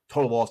 now.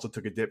 Total also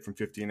took a dip from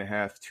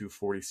 50.5 to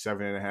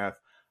 47.5.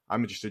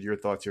 I'm interested in your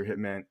thoughts here,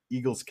 Hitman.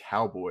 Eagles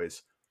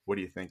Cowboys. What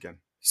are you thinking?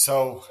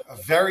 So a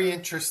very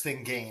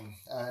interesting game.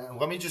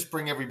 Let me just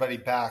bring everybody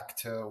back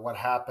to what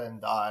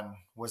happened on,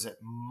 was it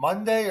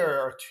Monday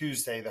or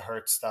Tuesday? The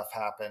Hurts stuff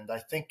happened. I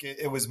think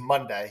it was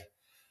Monday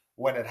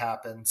when it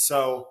happened.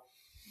 So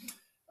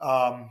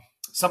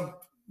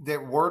the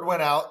word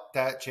went out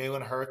that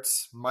Jalen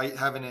Hurts might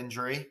have an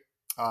injury.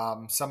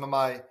 Some of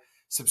my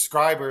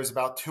subscribers,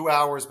 about 2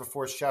 hours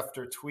before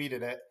Schefter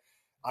tweeted it,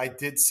 I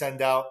did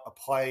send out a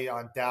play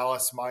on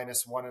Dallas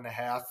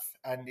 -1.5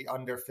 and the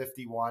under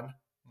 51.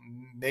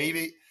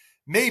 Maybe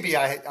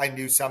I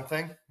knew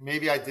something.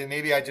 Maybe I did.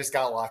 Maybe I just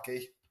got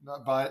lucky.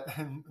 But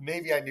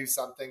maybe I knew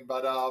something.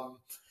 But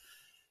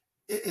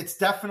it's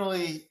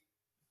definitely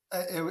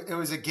it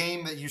was a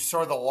game that you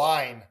saw the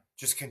line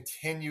just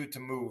continue to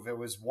move. It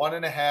was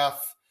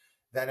 1.5,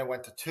 then it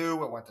went to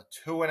 2, it went to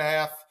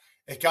 2.5,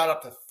 it got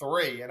up to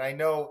 3, and I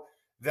know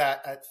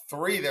that at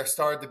 3 there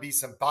started to be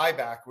some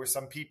buyback where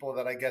some people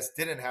that I guess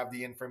didn't have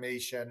the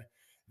information,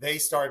 they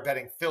started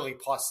betting Philly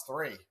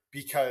 +3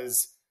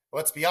 because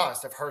let's be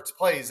honest, if Hurts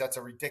plays, that's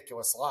a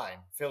ridiculous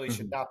line. Philly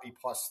should not be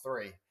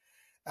 +3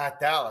 at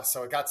Dallas.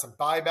 So it got some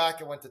buyback.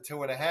 It went to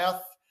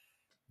 2.5.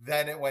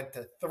 Then it went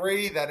to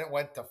 3. Then it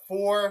went to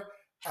 4.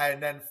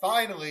 And then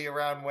finally,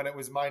 around when it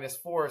was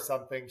 -4 or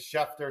something,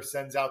 Schefter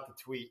sends out the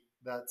tweet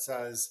that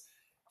says,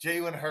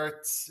 Jalen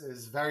Hurts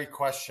is very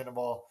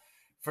questionable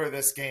for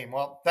this game.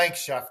 Well, thanks,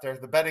 Schefter.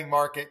 The betting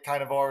market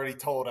kind of already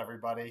told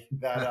everybody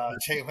that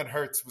Jalen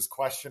Hurts was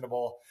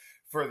questionable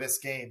for this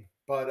game.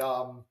 But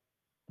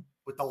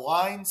with the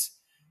lines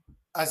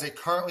as they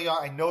currently are,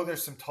 I know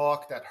there's some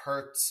talk that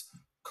Hurts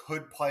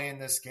could play in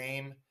this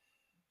game.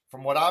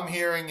 From what I'm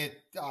hearing,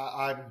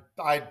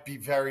 I'd be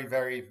very,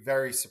 very,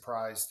 very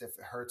surprised if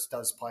Hurts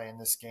does play in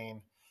this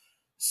game.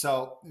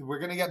 So we're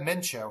going to get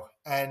Minshew.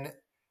 And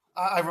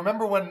I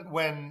remember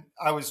when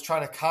I was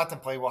trying to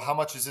contemplate, well, how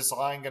much is this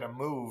line going to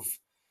move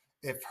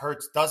if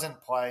Hurts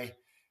doesn't play?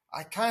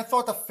 I kind of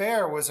thought the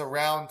fair was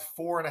around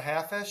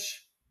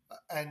 4.5-ish.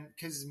 And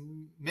because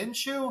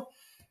Minshew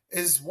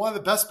is one of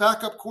the best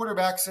backup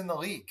quarterbacks in the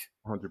league.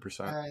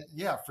 100%.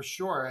 Yeah, for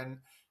sure.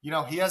 And,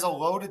 he has a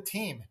loaded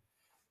team.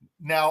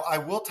 Now, I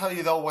will tell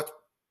you, though, what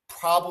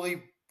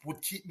probably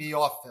would keep me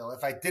off, Phil,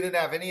 if I didn't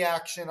have any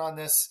action on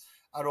this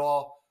at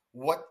all,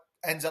 what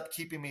ends up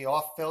keeping me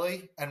off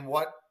Philly and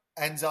what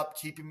ends up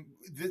keeping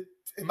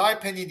 – in my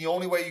opinion, the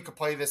only way you could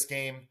play this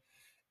game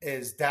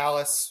is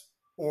Dallas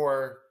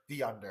or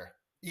the under,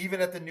 even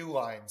at the new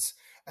lines.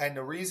 And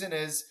the reason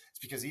is it's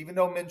because even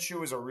though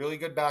Minshew is a really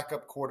good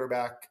backup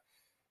quarterback,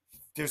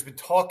 there's been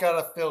talk out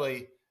of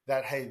Philly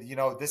that, hey,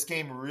 this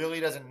game really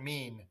doesn't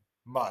mean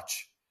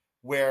much.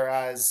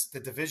 Whereas the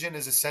division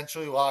is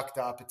essentially locked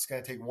up. It's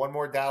going to take one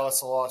more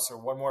Dallas loss or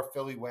one more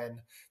Philly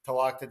win to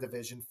lock the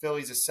division.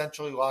 Philly's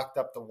essentially locked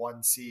up the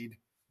 1 seed.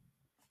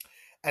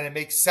 And it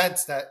makes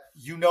sense that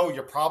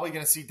you're probably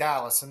going to see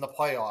Dallas in the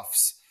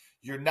playoffs.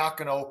 You're not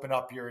going to open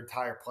up your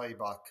entire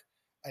playbook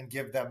and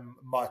give them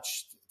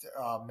much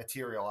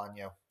material on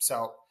you.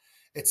 So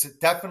it's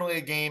definitely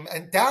a game.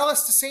 And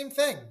Dallas, the same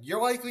thing.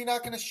 You're likely not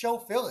going to show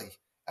Philly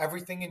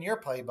everything in your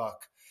playbook.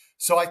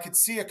 So I could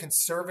see a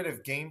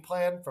conservative game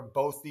plan from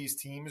both these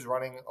teams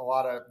running a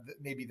lot of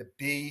maybe the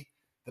B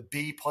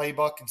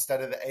playbook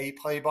instead of the A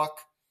playbook.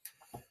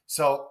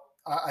 So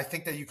I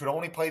think that you could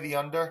only play the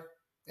under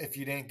if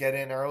you didn't get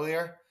in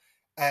earlier.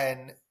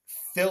 And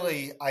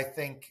Philly, I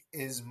think,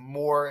 is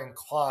more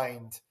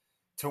inclined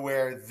to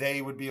where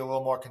they would be a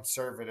little more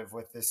conservative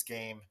with this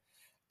game.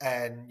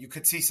 And you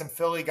could see some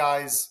Philly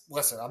guys.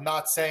 Listen, I'm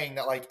not saying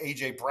that like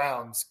AJ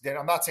Brown's,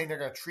 I'm not saying they're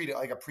going to treat it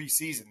like a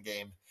preseason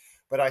game,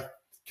 but I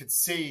could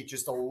see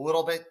just a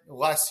little bit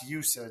less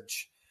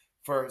usage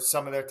for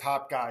some of their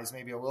top guys,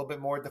 maybe a little bit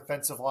more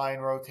defensive line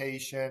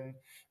rotation.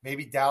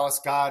 Maybe Dallas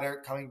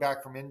Goedert coming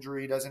back from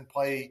injury doesn't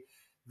play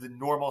the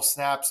normal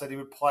snaps that he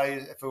would play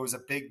if it was a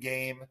big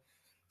game.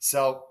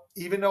 So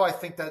even though I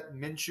think that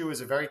Minshew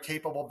is a very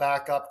capable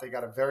backup, they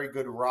got a very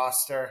good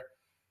roster.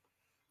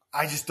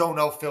 I just don't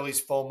know Philly's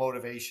full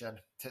motivation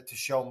to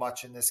show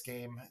much in this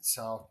game.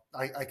 So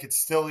I could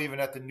still, even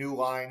at the new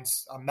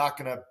lines, I'm not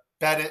going to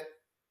bet it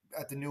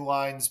at the new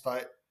lines,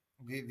 but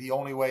the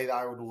only way that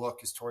I would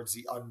look is towards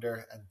the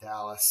under and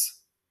Dallas.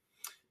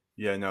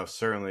 Yeah, no,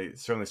 certainly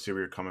see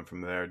where you're coming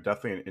from there.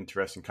 Definitely an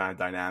interesting kind of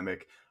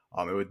dynamic.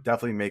 It would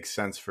definitely make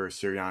sense for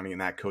Sirianni and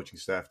that coaching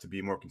staff to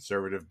be more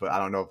conservative, but I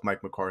don't know if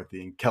Mike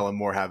McCarthy and Kellen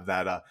Moore have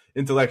that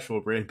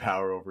intellectual brain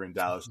power over in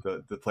Dallas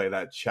to play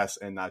that chess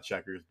and not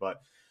checkers,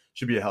 but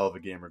should be a hell of a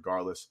game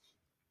regardless.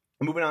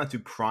 Moving on to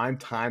prime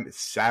time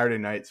Saturday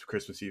night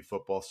Christmas Eve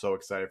football. So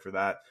excited for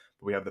that.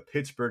 But we have the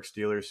Pittsburgh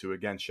Steelers, who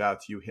again, shout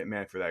out to you,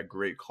 Hitman, for that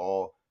great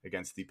call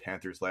against the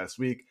Panthers last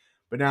week.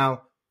 But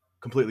now,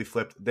 completely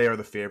flipped. They are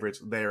the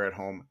favorites. They are at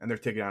home, and they're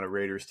taking on a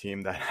Raiders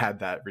team that had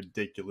that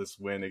ridiculous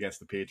win against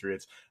the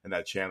Patriots and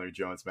that Chandler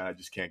Jones, man. I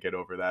just can't get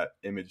over that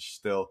image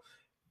still.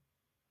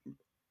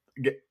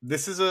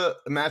 This is a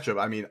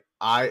matchup. I mean,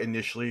 I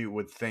initially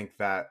would think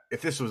that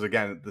if this was,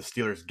 again, the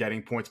Steelers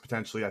getting points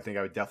potentially, I think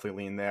I would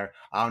definitely lean there.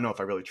 I don't know if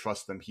I really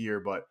trust them here,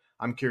 but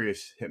I'm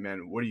curious,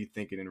 Hitman, what are you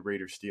thinking in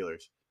Raiders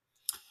Steelers?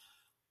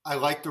 I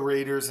like the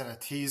Raiders in a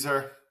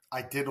teaser.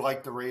 I did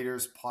like the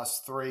Raiders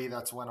 +3.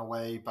 That's went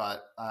away,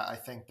 but I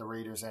think the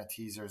Raiders and a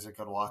teaser is a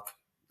good look.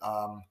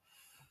 I'll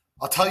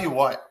tell you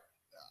what,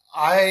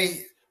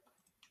 I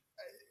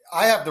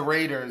have the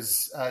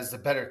Raiders as the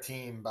better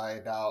team by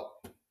about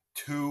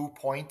 2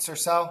 points or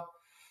so.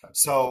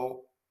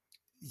 So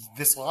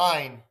this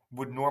line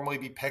would normally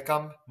be pick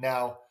 'em.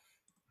 Now,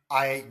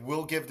 I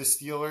will give the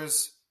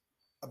Steelers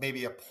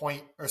maybe a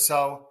point or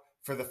so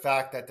for the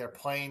fact that they're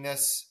playing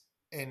this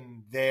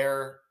in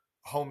their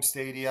home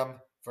stadium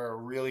for a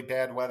really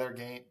bad weather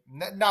game.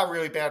 Not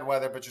really bad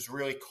weather, but just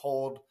really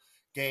cold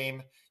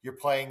game. You're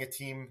playing a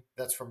team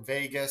that's from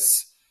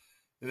Vegas.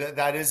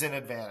 That is an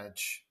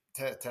advantage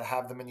to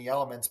have them in the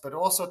elements. But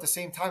also at the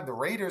same time, the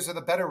Raiders are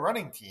the better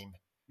running team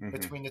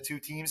between the two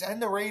teams.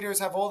 And the Raiders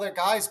have all their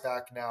guys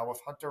back now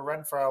with Hunter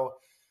Renfrow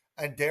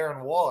and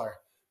Darren Waller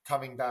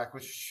coming back,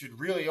 which should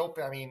really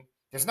open. I mean,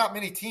 there's not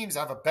many teams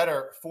that have a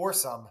better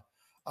foursome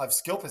of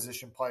skill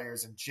position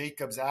players than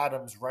Jacobs,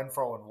 Adams,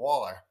 Renfrow, and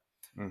Waller.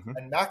 Mm-hmm.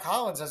 And Mac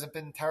Hollins hasn't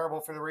been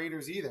terrible for the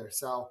Raiders either.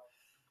 So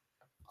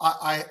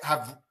I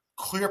have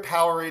clear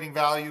power rating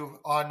value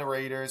on the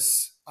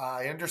Raiders.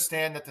 I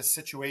understand that the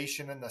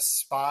situation and the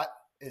spot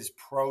is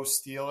pro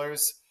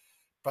Steelers,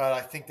 but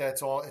I think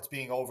that's all it's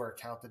being over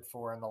accounted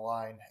for in the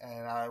line.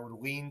 And I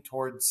would lean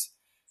towards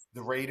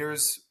the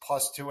Raiders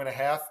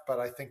 +2.5, but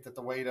I think that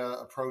the way to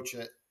approach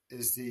it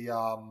is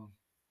the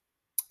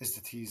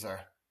teaser.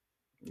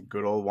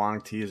 Good old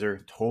Wong teaser,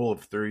 total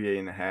of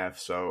 38.5.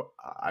 So,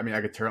 I mean,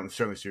 I could certainly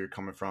see where you're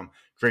coming from.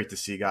 Great to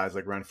see guys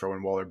like Renfrow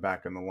and Waller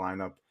back in the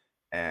lineup.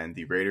 And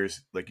the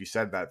Raiders, like you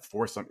said, that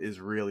foursome is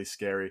really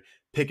scary.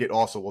 Pickett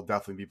also will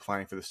definitely be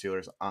playing for the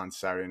Steelers on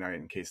Saturday night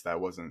in case that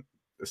wasn't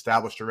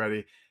established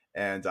already.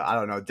 And I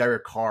don't know,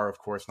 Derek Carr, of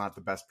course, not the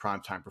best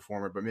primetime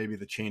performer, but maybe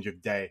the change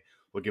of day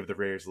will give the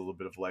Raiders a little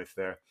bit of life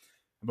there.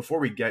 And before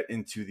we get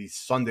into the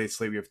Sunday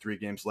slate, we have 3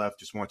 games left.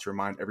 Just want to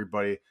remind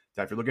everybody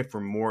that if you're looking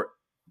for more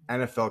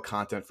NFL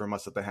content from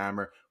us at The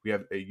Hammer, we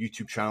have a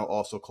YouTube channel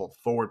also called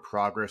Forward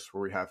Progress,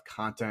 where we have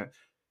content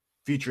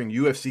featuring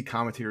UFC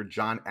commentator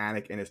John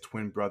Anik and his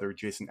twin brother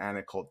Jason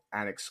Anik called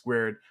Anik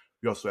Squared.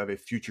 We also have a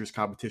futures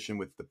competition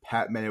with the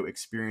Pat Mayo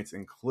Experience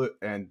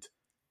and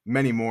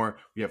many more.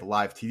 We have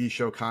live TV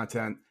show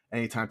content,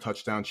 anytime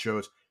touchdown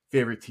shows,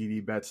 favorite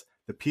TV bets,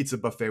 the pizza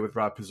buffet with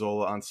Rob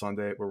Pizzola on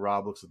Sunday, where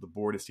Rob looks at the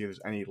board to see if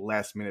there's any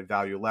last-minute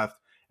value left,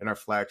 and our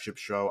flagship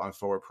show on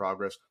Forward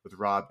Progress with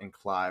Rob and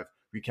Clive,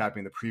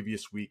 recapping the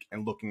previous week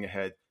and looking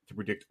ahead to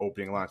predict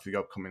opening lines for the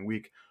upcoming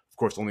week. Of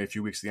course, only a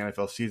few weeks of the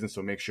NFL season,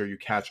 so make sure you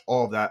catch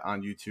all of that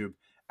on YouTube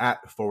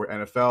at Forward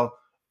NFL.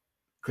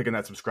 Clicking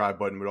that subscribe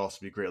button would also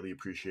be greatly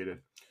appreciated.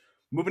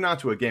 Moving on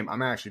to a game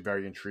I'm actually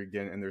very intrigued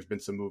in, and there's been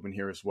some movement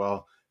here as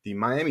well. The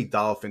Miami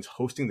Dolphins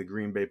hosting the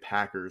Green Bay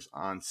Packers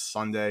on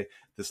Sunday.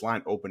 This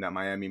line opened at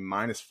Miami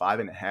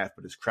 -5.5,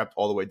 but has crept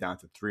all the way down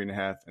to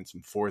 3.5, and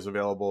some 4s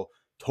available.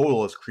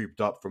 Total has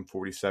creeped up from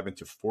 47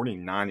 to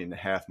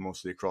 49.5,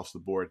 mostly across the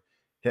board.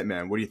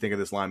 Hitman, what do you think of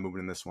this line moving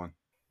in this one?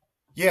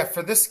 Yeah,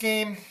 for this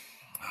game,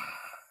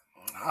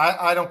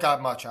 I don't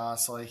got much,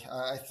 honestly.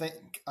 I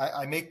think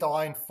I make the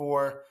line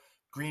 4.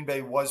 Green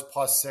Bay was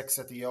 +6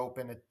 at the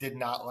open. It did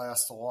not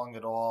last long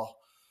at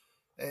all.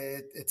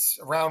 It's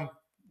around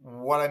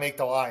what I make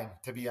the line,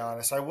 to be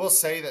honest. I will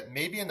say that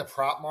maybe in the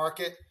prop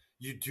market,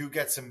 you do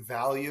get some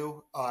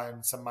value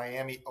on some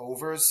Miami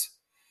overs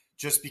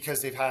just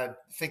because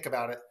think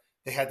about it,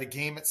 they had the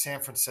game at San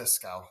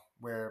Francisco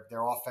where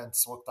their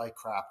offense looked like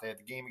crap. They had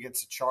the game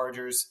against the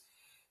Chargers.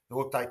 It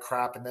looked like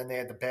crap. And then they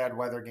had the bad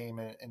weather game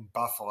in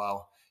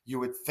Buffalo. You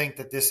would think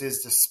that this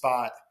is the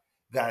spot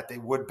that they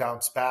would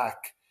bounce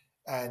back.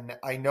 And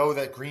I know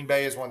that Green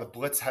Bay is one of the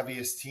blitz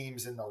heaviest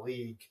teams in the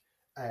league.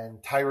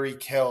 And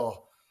Tyreek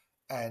Hill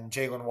and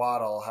Jalen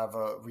Waddle have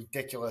a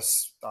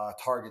ridiculous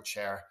target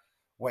share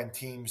when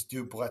teams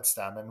do blitz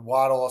them. And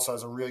Waddle also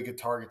has a really good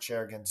target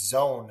share against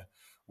zone,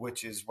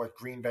 which is what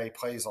Green Bay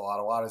plays a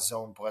lot of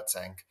zone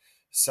blitzing.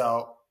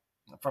 So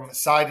from the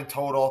side and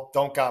total,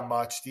 don't got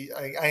much.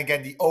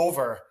 The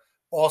over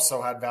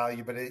also had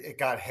value, but it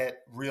got hit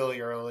really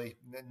early.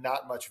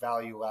 Not much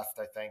value left,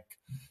 I think,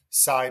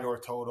 side or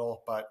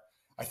total. But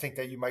I think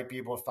that you might be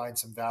able to find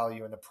some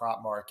value in the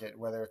prop market,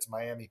 whether it's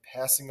Miami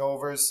passing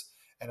overs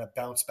and a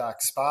bounce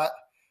back spot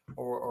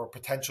or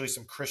potentially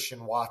some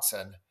Christian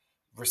Watson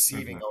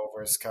receiving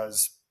overs,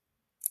 because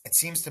it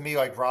seems to me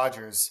like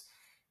Rodgers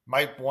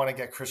might want to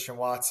get Christian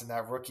Watson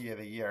that rookie of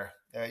the year.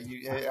 I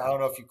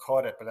don't know if you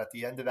caught it, but at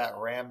the end of that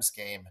Rams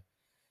game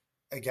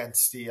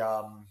against the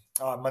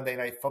Monday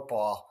Night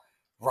Football,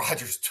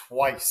 Rodgers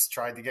twice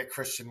tried to get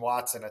Christian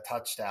Watson a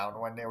touchdown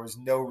when there was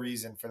no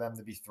reason for them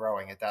to be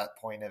throwing at that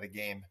point of the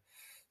game.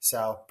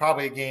 So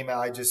probably a game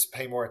I just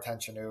pay more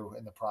attention to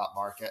in the prop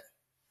market.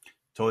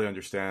 Totally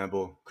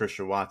understandable.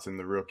 Christian Watson,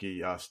 the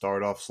rookie,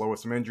 started off slow with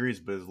some injuries,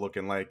 but is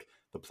looking like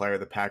the player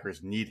the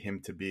Packers need him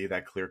to be,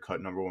 that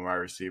clear-cut number one wide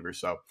receiver.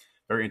 So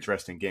very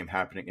interesting game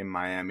happening in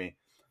Miami.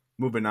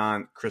 Moving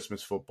on,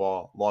 Christmas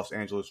football, Los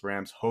Angeles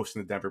Rams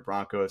hosting the Denver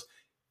Broncos.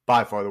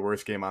 By far the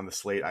worst game on the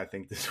slate, I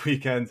think, this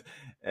weekend.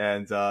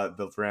 And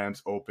the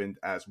Rams opened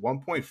as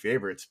 1-point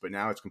favorites, but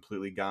now it's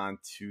completely gone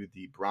to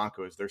the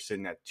Broncos. They're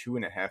sitting at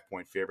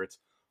 2.5-point favorites.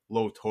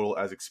 Low total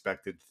as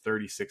expected,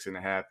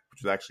 36.5,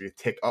 which is actually a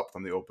tick up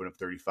from the open of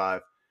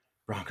 35.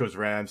 Broncos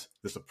Rams,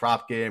 this is a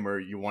prop game, or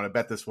you want to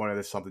bet this one, or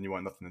this is something you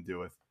want nothing to do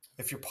with?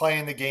 If you're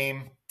playing the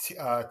game,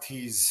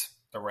 tease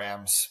the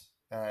Rams.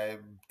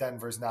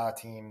 Denver's not a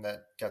team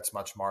that gets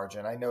much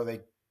margin. I know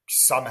they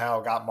somehow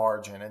got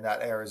margin in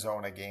that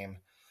Arizona game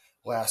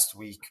last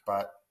week,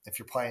 but if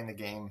you're playing the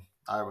game,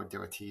 I would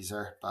do a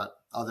teaser. But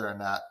other than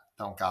that,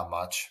 don't got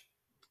much.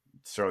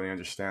 Certainly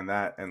understand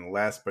that. And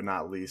last but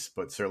not least,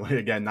 but certainly,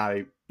 again, not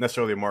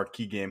necessarily a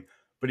marquee game,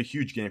 but a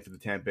huge game for the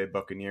Tampa Bay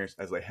Buccaneers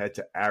as they head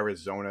to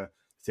Arizona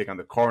to take on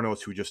the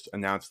Cardinals, who just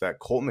announced that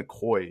Colt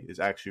McCoy is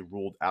actually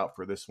ruled out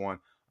for this one.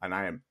 And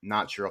I am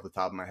not sure off the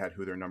top of my head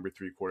who their number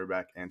 3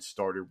 quarterback and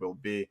starter will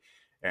be.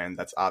 And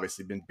that's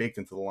obviously been baked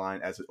into the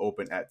line as it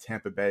opened at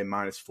Tampa Bay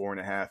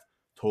 -4.5,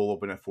 total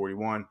open at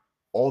 41,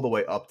 all the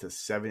way up to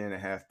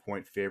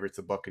 7.5-point favorites,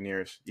 the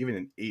Buccaneers, even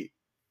an 8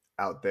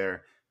 out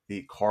there.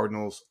 The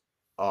Cardinals,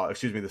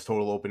 this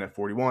total open at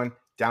 41,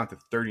 down to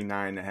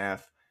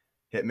 39.5.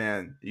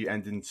 Hitman, you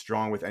ending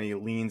strong with any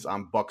leans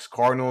on Bucks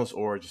Cardinals,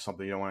 or just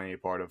something you don't want any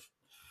part of?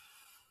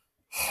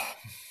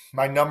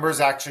 My numbers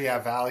actually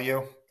have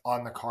value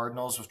on the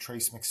Cardinals with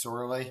Trace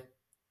McSorley.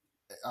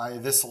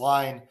 This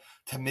line,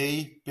 to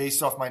me,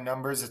 based off my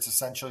numbers, it's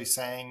essentially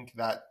saying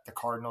that the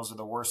Cardinals are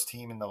the worst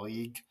team in the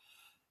league.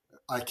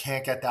 I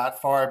can't get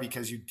that far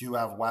because you do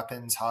have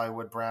weapons: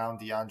 Hollywood Brown,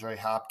 DeAndre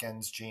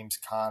Hopkins, James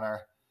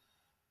Conner.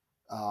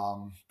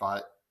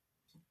 But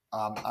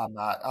I'm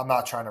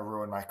not trying to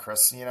ruin my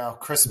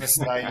Christmas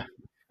night.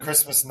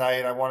 Christmas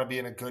night, I want to be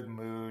in a good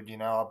mood.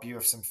 I'll be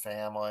with some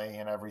family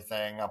and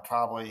everything.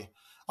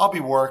 I'll be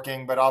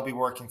working, but I'll be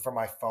working from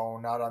my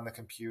phone, not on the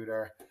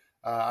computer.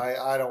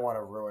 I don't want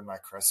to ruin my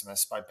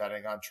Christmas by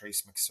betting on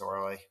Trace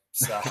McSorley.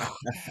 So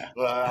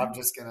I'm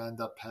just going to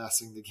end up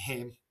passing the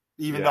game.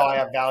 Even though I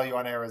have value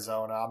on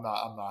Arizona, I'm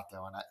not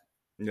doing it.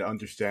 Yeah,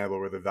 understandable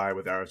where the value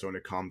with Arizona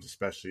comes,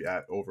 especially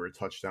at over a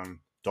touchdown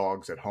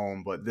dogs at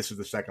home. But this is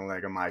the second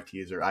leg of my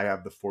teaser. I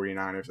have the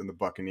 49ers and the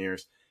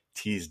Buccaneers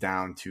teased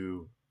down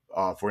to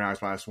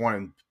 49ers -1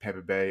 in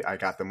Tampa Bay. I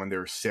got them when they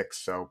were 6,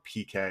 so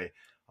PK.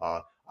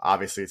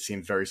 Obviously, it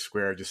seems very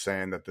square just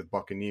saying that the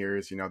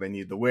Buccaneers, they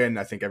need the win.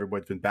 I think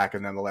everybody's been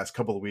backing them the last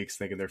couple of weeks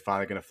thinking they're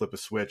finally going to flip a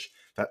switch.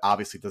 That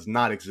obviously does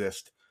not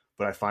exist,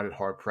 but I find it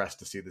hard-pressed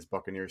to see this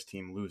Buccaneers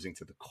team losing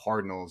to the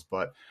Cardinals.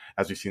 But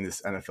as we've seen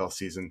this NFL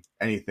season,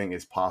 anything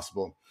is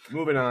possible.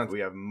 Moving on,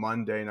 we have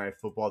Monday Night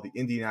Football. The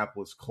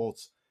Indianapolis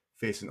Colts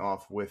facing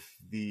off with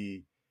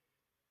the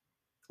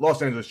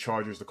Los Angeles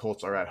Chargers. The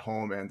Colts are at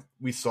home, and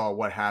we saw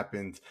what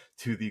happened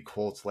to the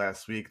Colts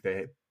last week.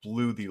 They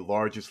blew the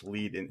largest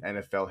lead in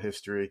NFL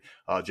history.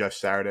 Jeff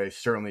Saturday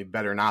certainly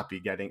better not be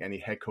getting any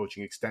head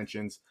coaching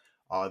extensions.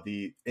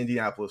 The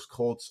Indianapolis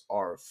Colts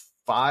are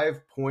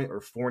 5-point or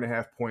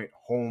 4.5-point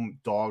home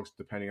dogs,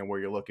 depending on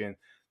where you're looking.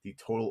 The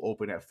total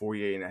open at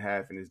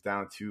 48.5 and is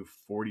down to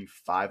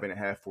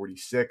 45.5,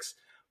 46.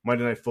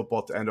 Monday Night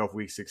Football to end off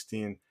Week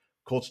 16.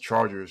 Colts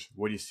Chargers.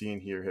 What are you seeing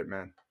here,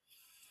 Hitman?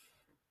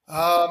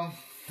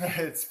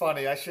 It's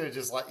funny. I should have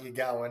just let you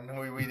go,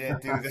 and we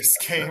didn't do this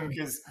game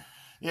because,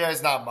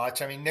 it's not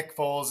much. I mean, Nick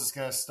Foles is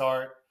going to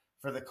start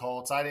for the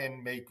Colts. I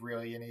didn't make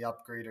really any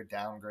upgrade or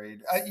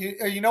downgrade.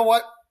 You know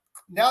what?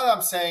 Now that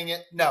I'm saying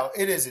it, no,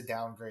 it is a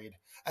downgrade.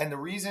 And the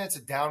reason it's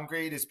a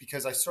downgrade is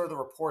because I saw the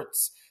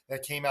reports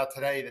that came out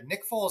today that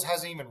Nick Foles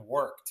hasn't even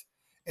worked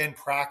in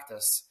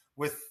practice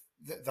with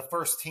the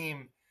first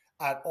team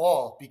at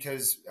all,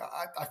 because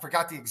I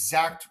forgot the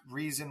exact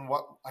reason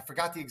what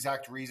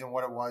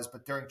it was,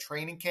 but during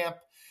training camp,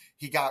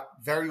 he got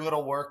very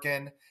little work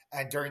in,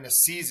 and during the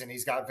season,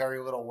 he's got very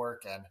little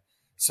work in.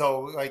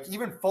 So, like,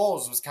 even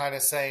Foles was kind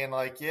of saying,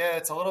 like, yeah,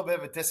 it's a little bit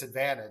of a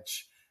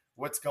disadvantage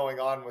what's going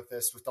on with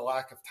this, with the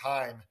lack of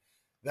time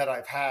that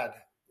I've had.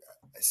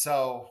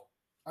 So,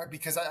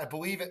 because I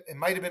believe it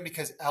might have been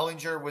because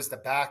Ellinger was the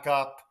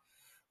backup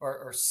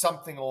or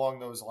something along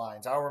those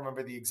lines. I don't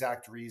remember the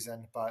exact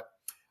reason, but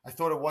I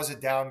thought it was a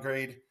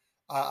downgrade.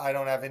 I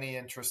don't have any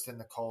interest in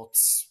the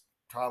Colts.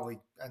 Probably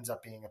ends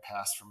up being a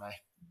pass for me.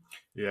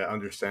 Yeah,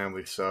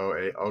 understandably so.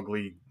 A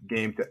ugly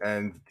game to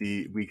end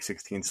the Week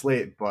 16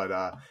 slate, but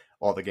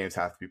all the games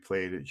have to be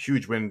played. A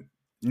huge win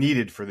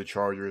needed for the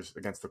Chargers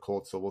against the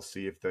Colts, so we'll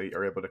see if they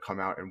are able to come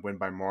out and win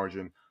by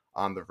margin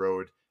on the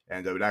road.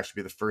 And it would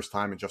actually be the first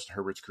time in Justin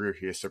Herbert's career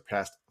he has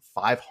surpassed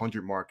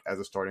 500 mark as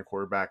a starting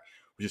quarterback,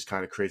 which is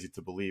kind of crazy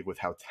to believe with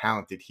how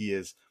talented he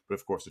is. But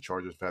of course, the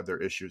Chargers have had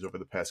their issues over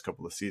the past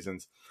couple of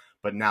seasons.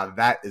 But now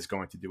that is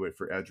going to do it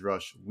for Edge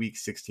Rush, Week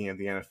 16 of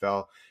the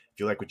NFL. If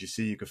you like what you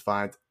see, you can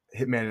find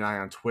Hitman and I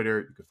on Twitter.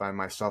 You can find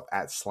myself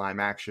at Slime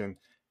Action,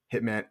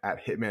 Hitman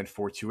at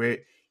Hitman428.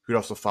 You could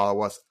also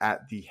follow us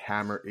at The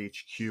Hammer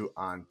HQ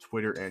on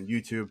Twitter and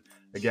YouTube.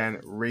 Again,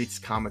 rates,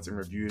 comments, and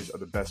reviews are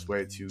the best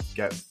way to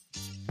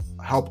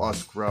help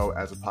us grow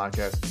as a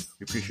podcast.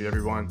 We appreciate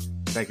everyone.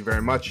 Thank you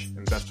very much,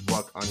 and best of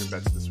luck on your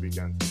bets this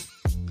weekend.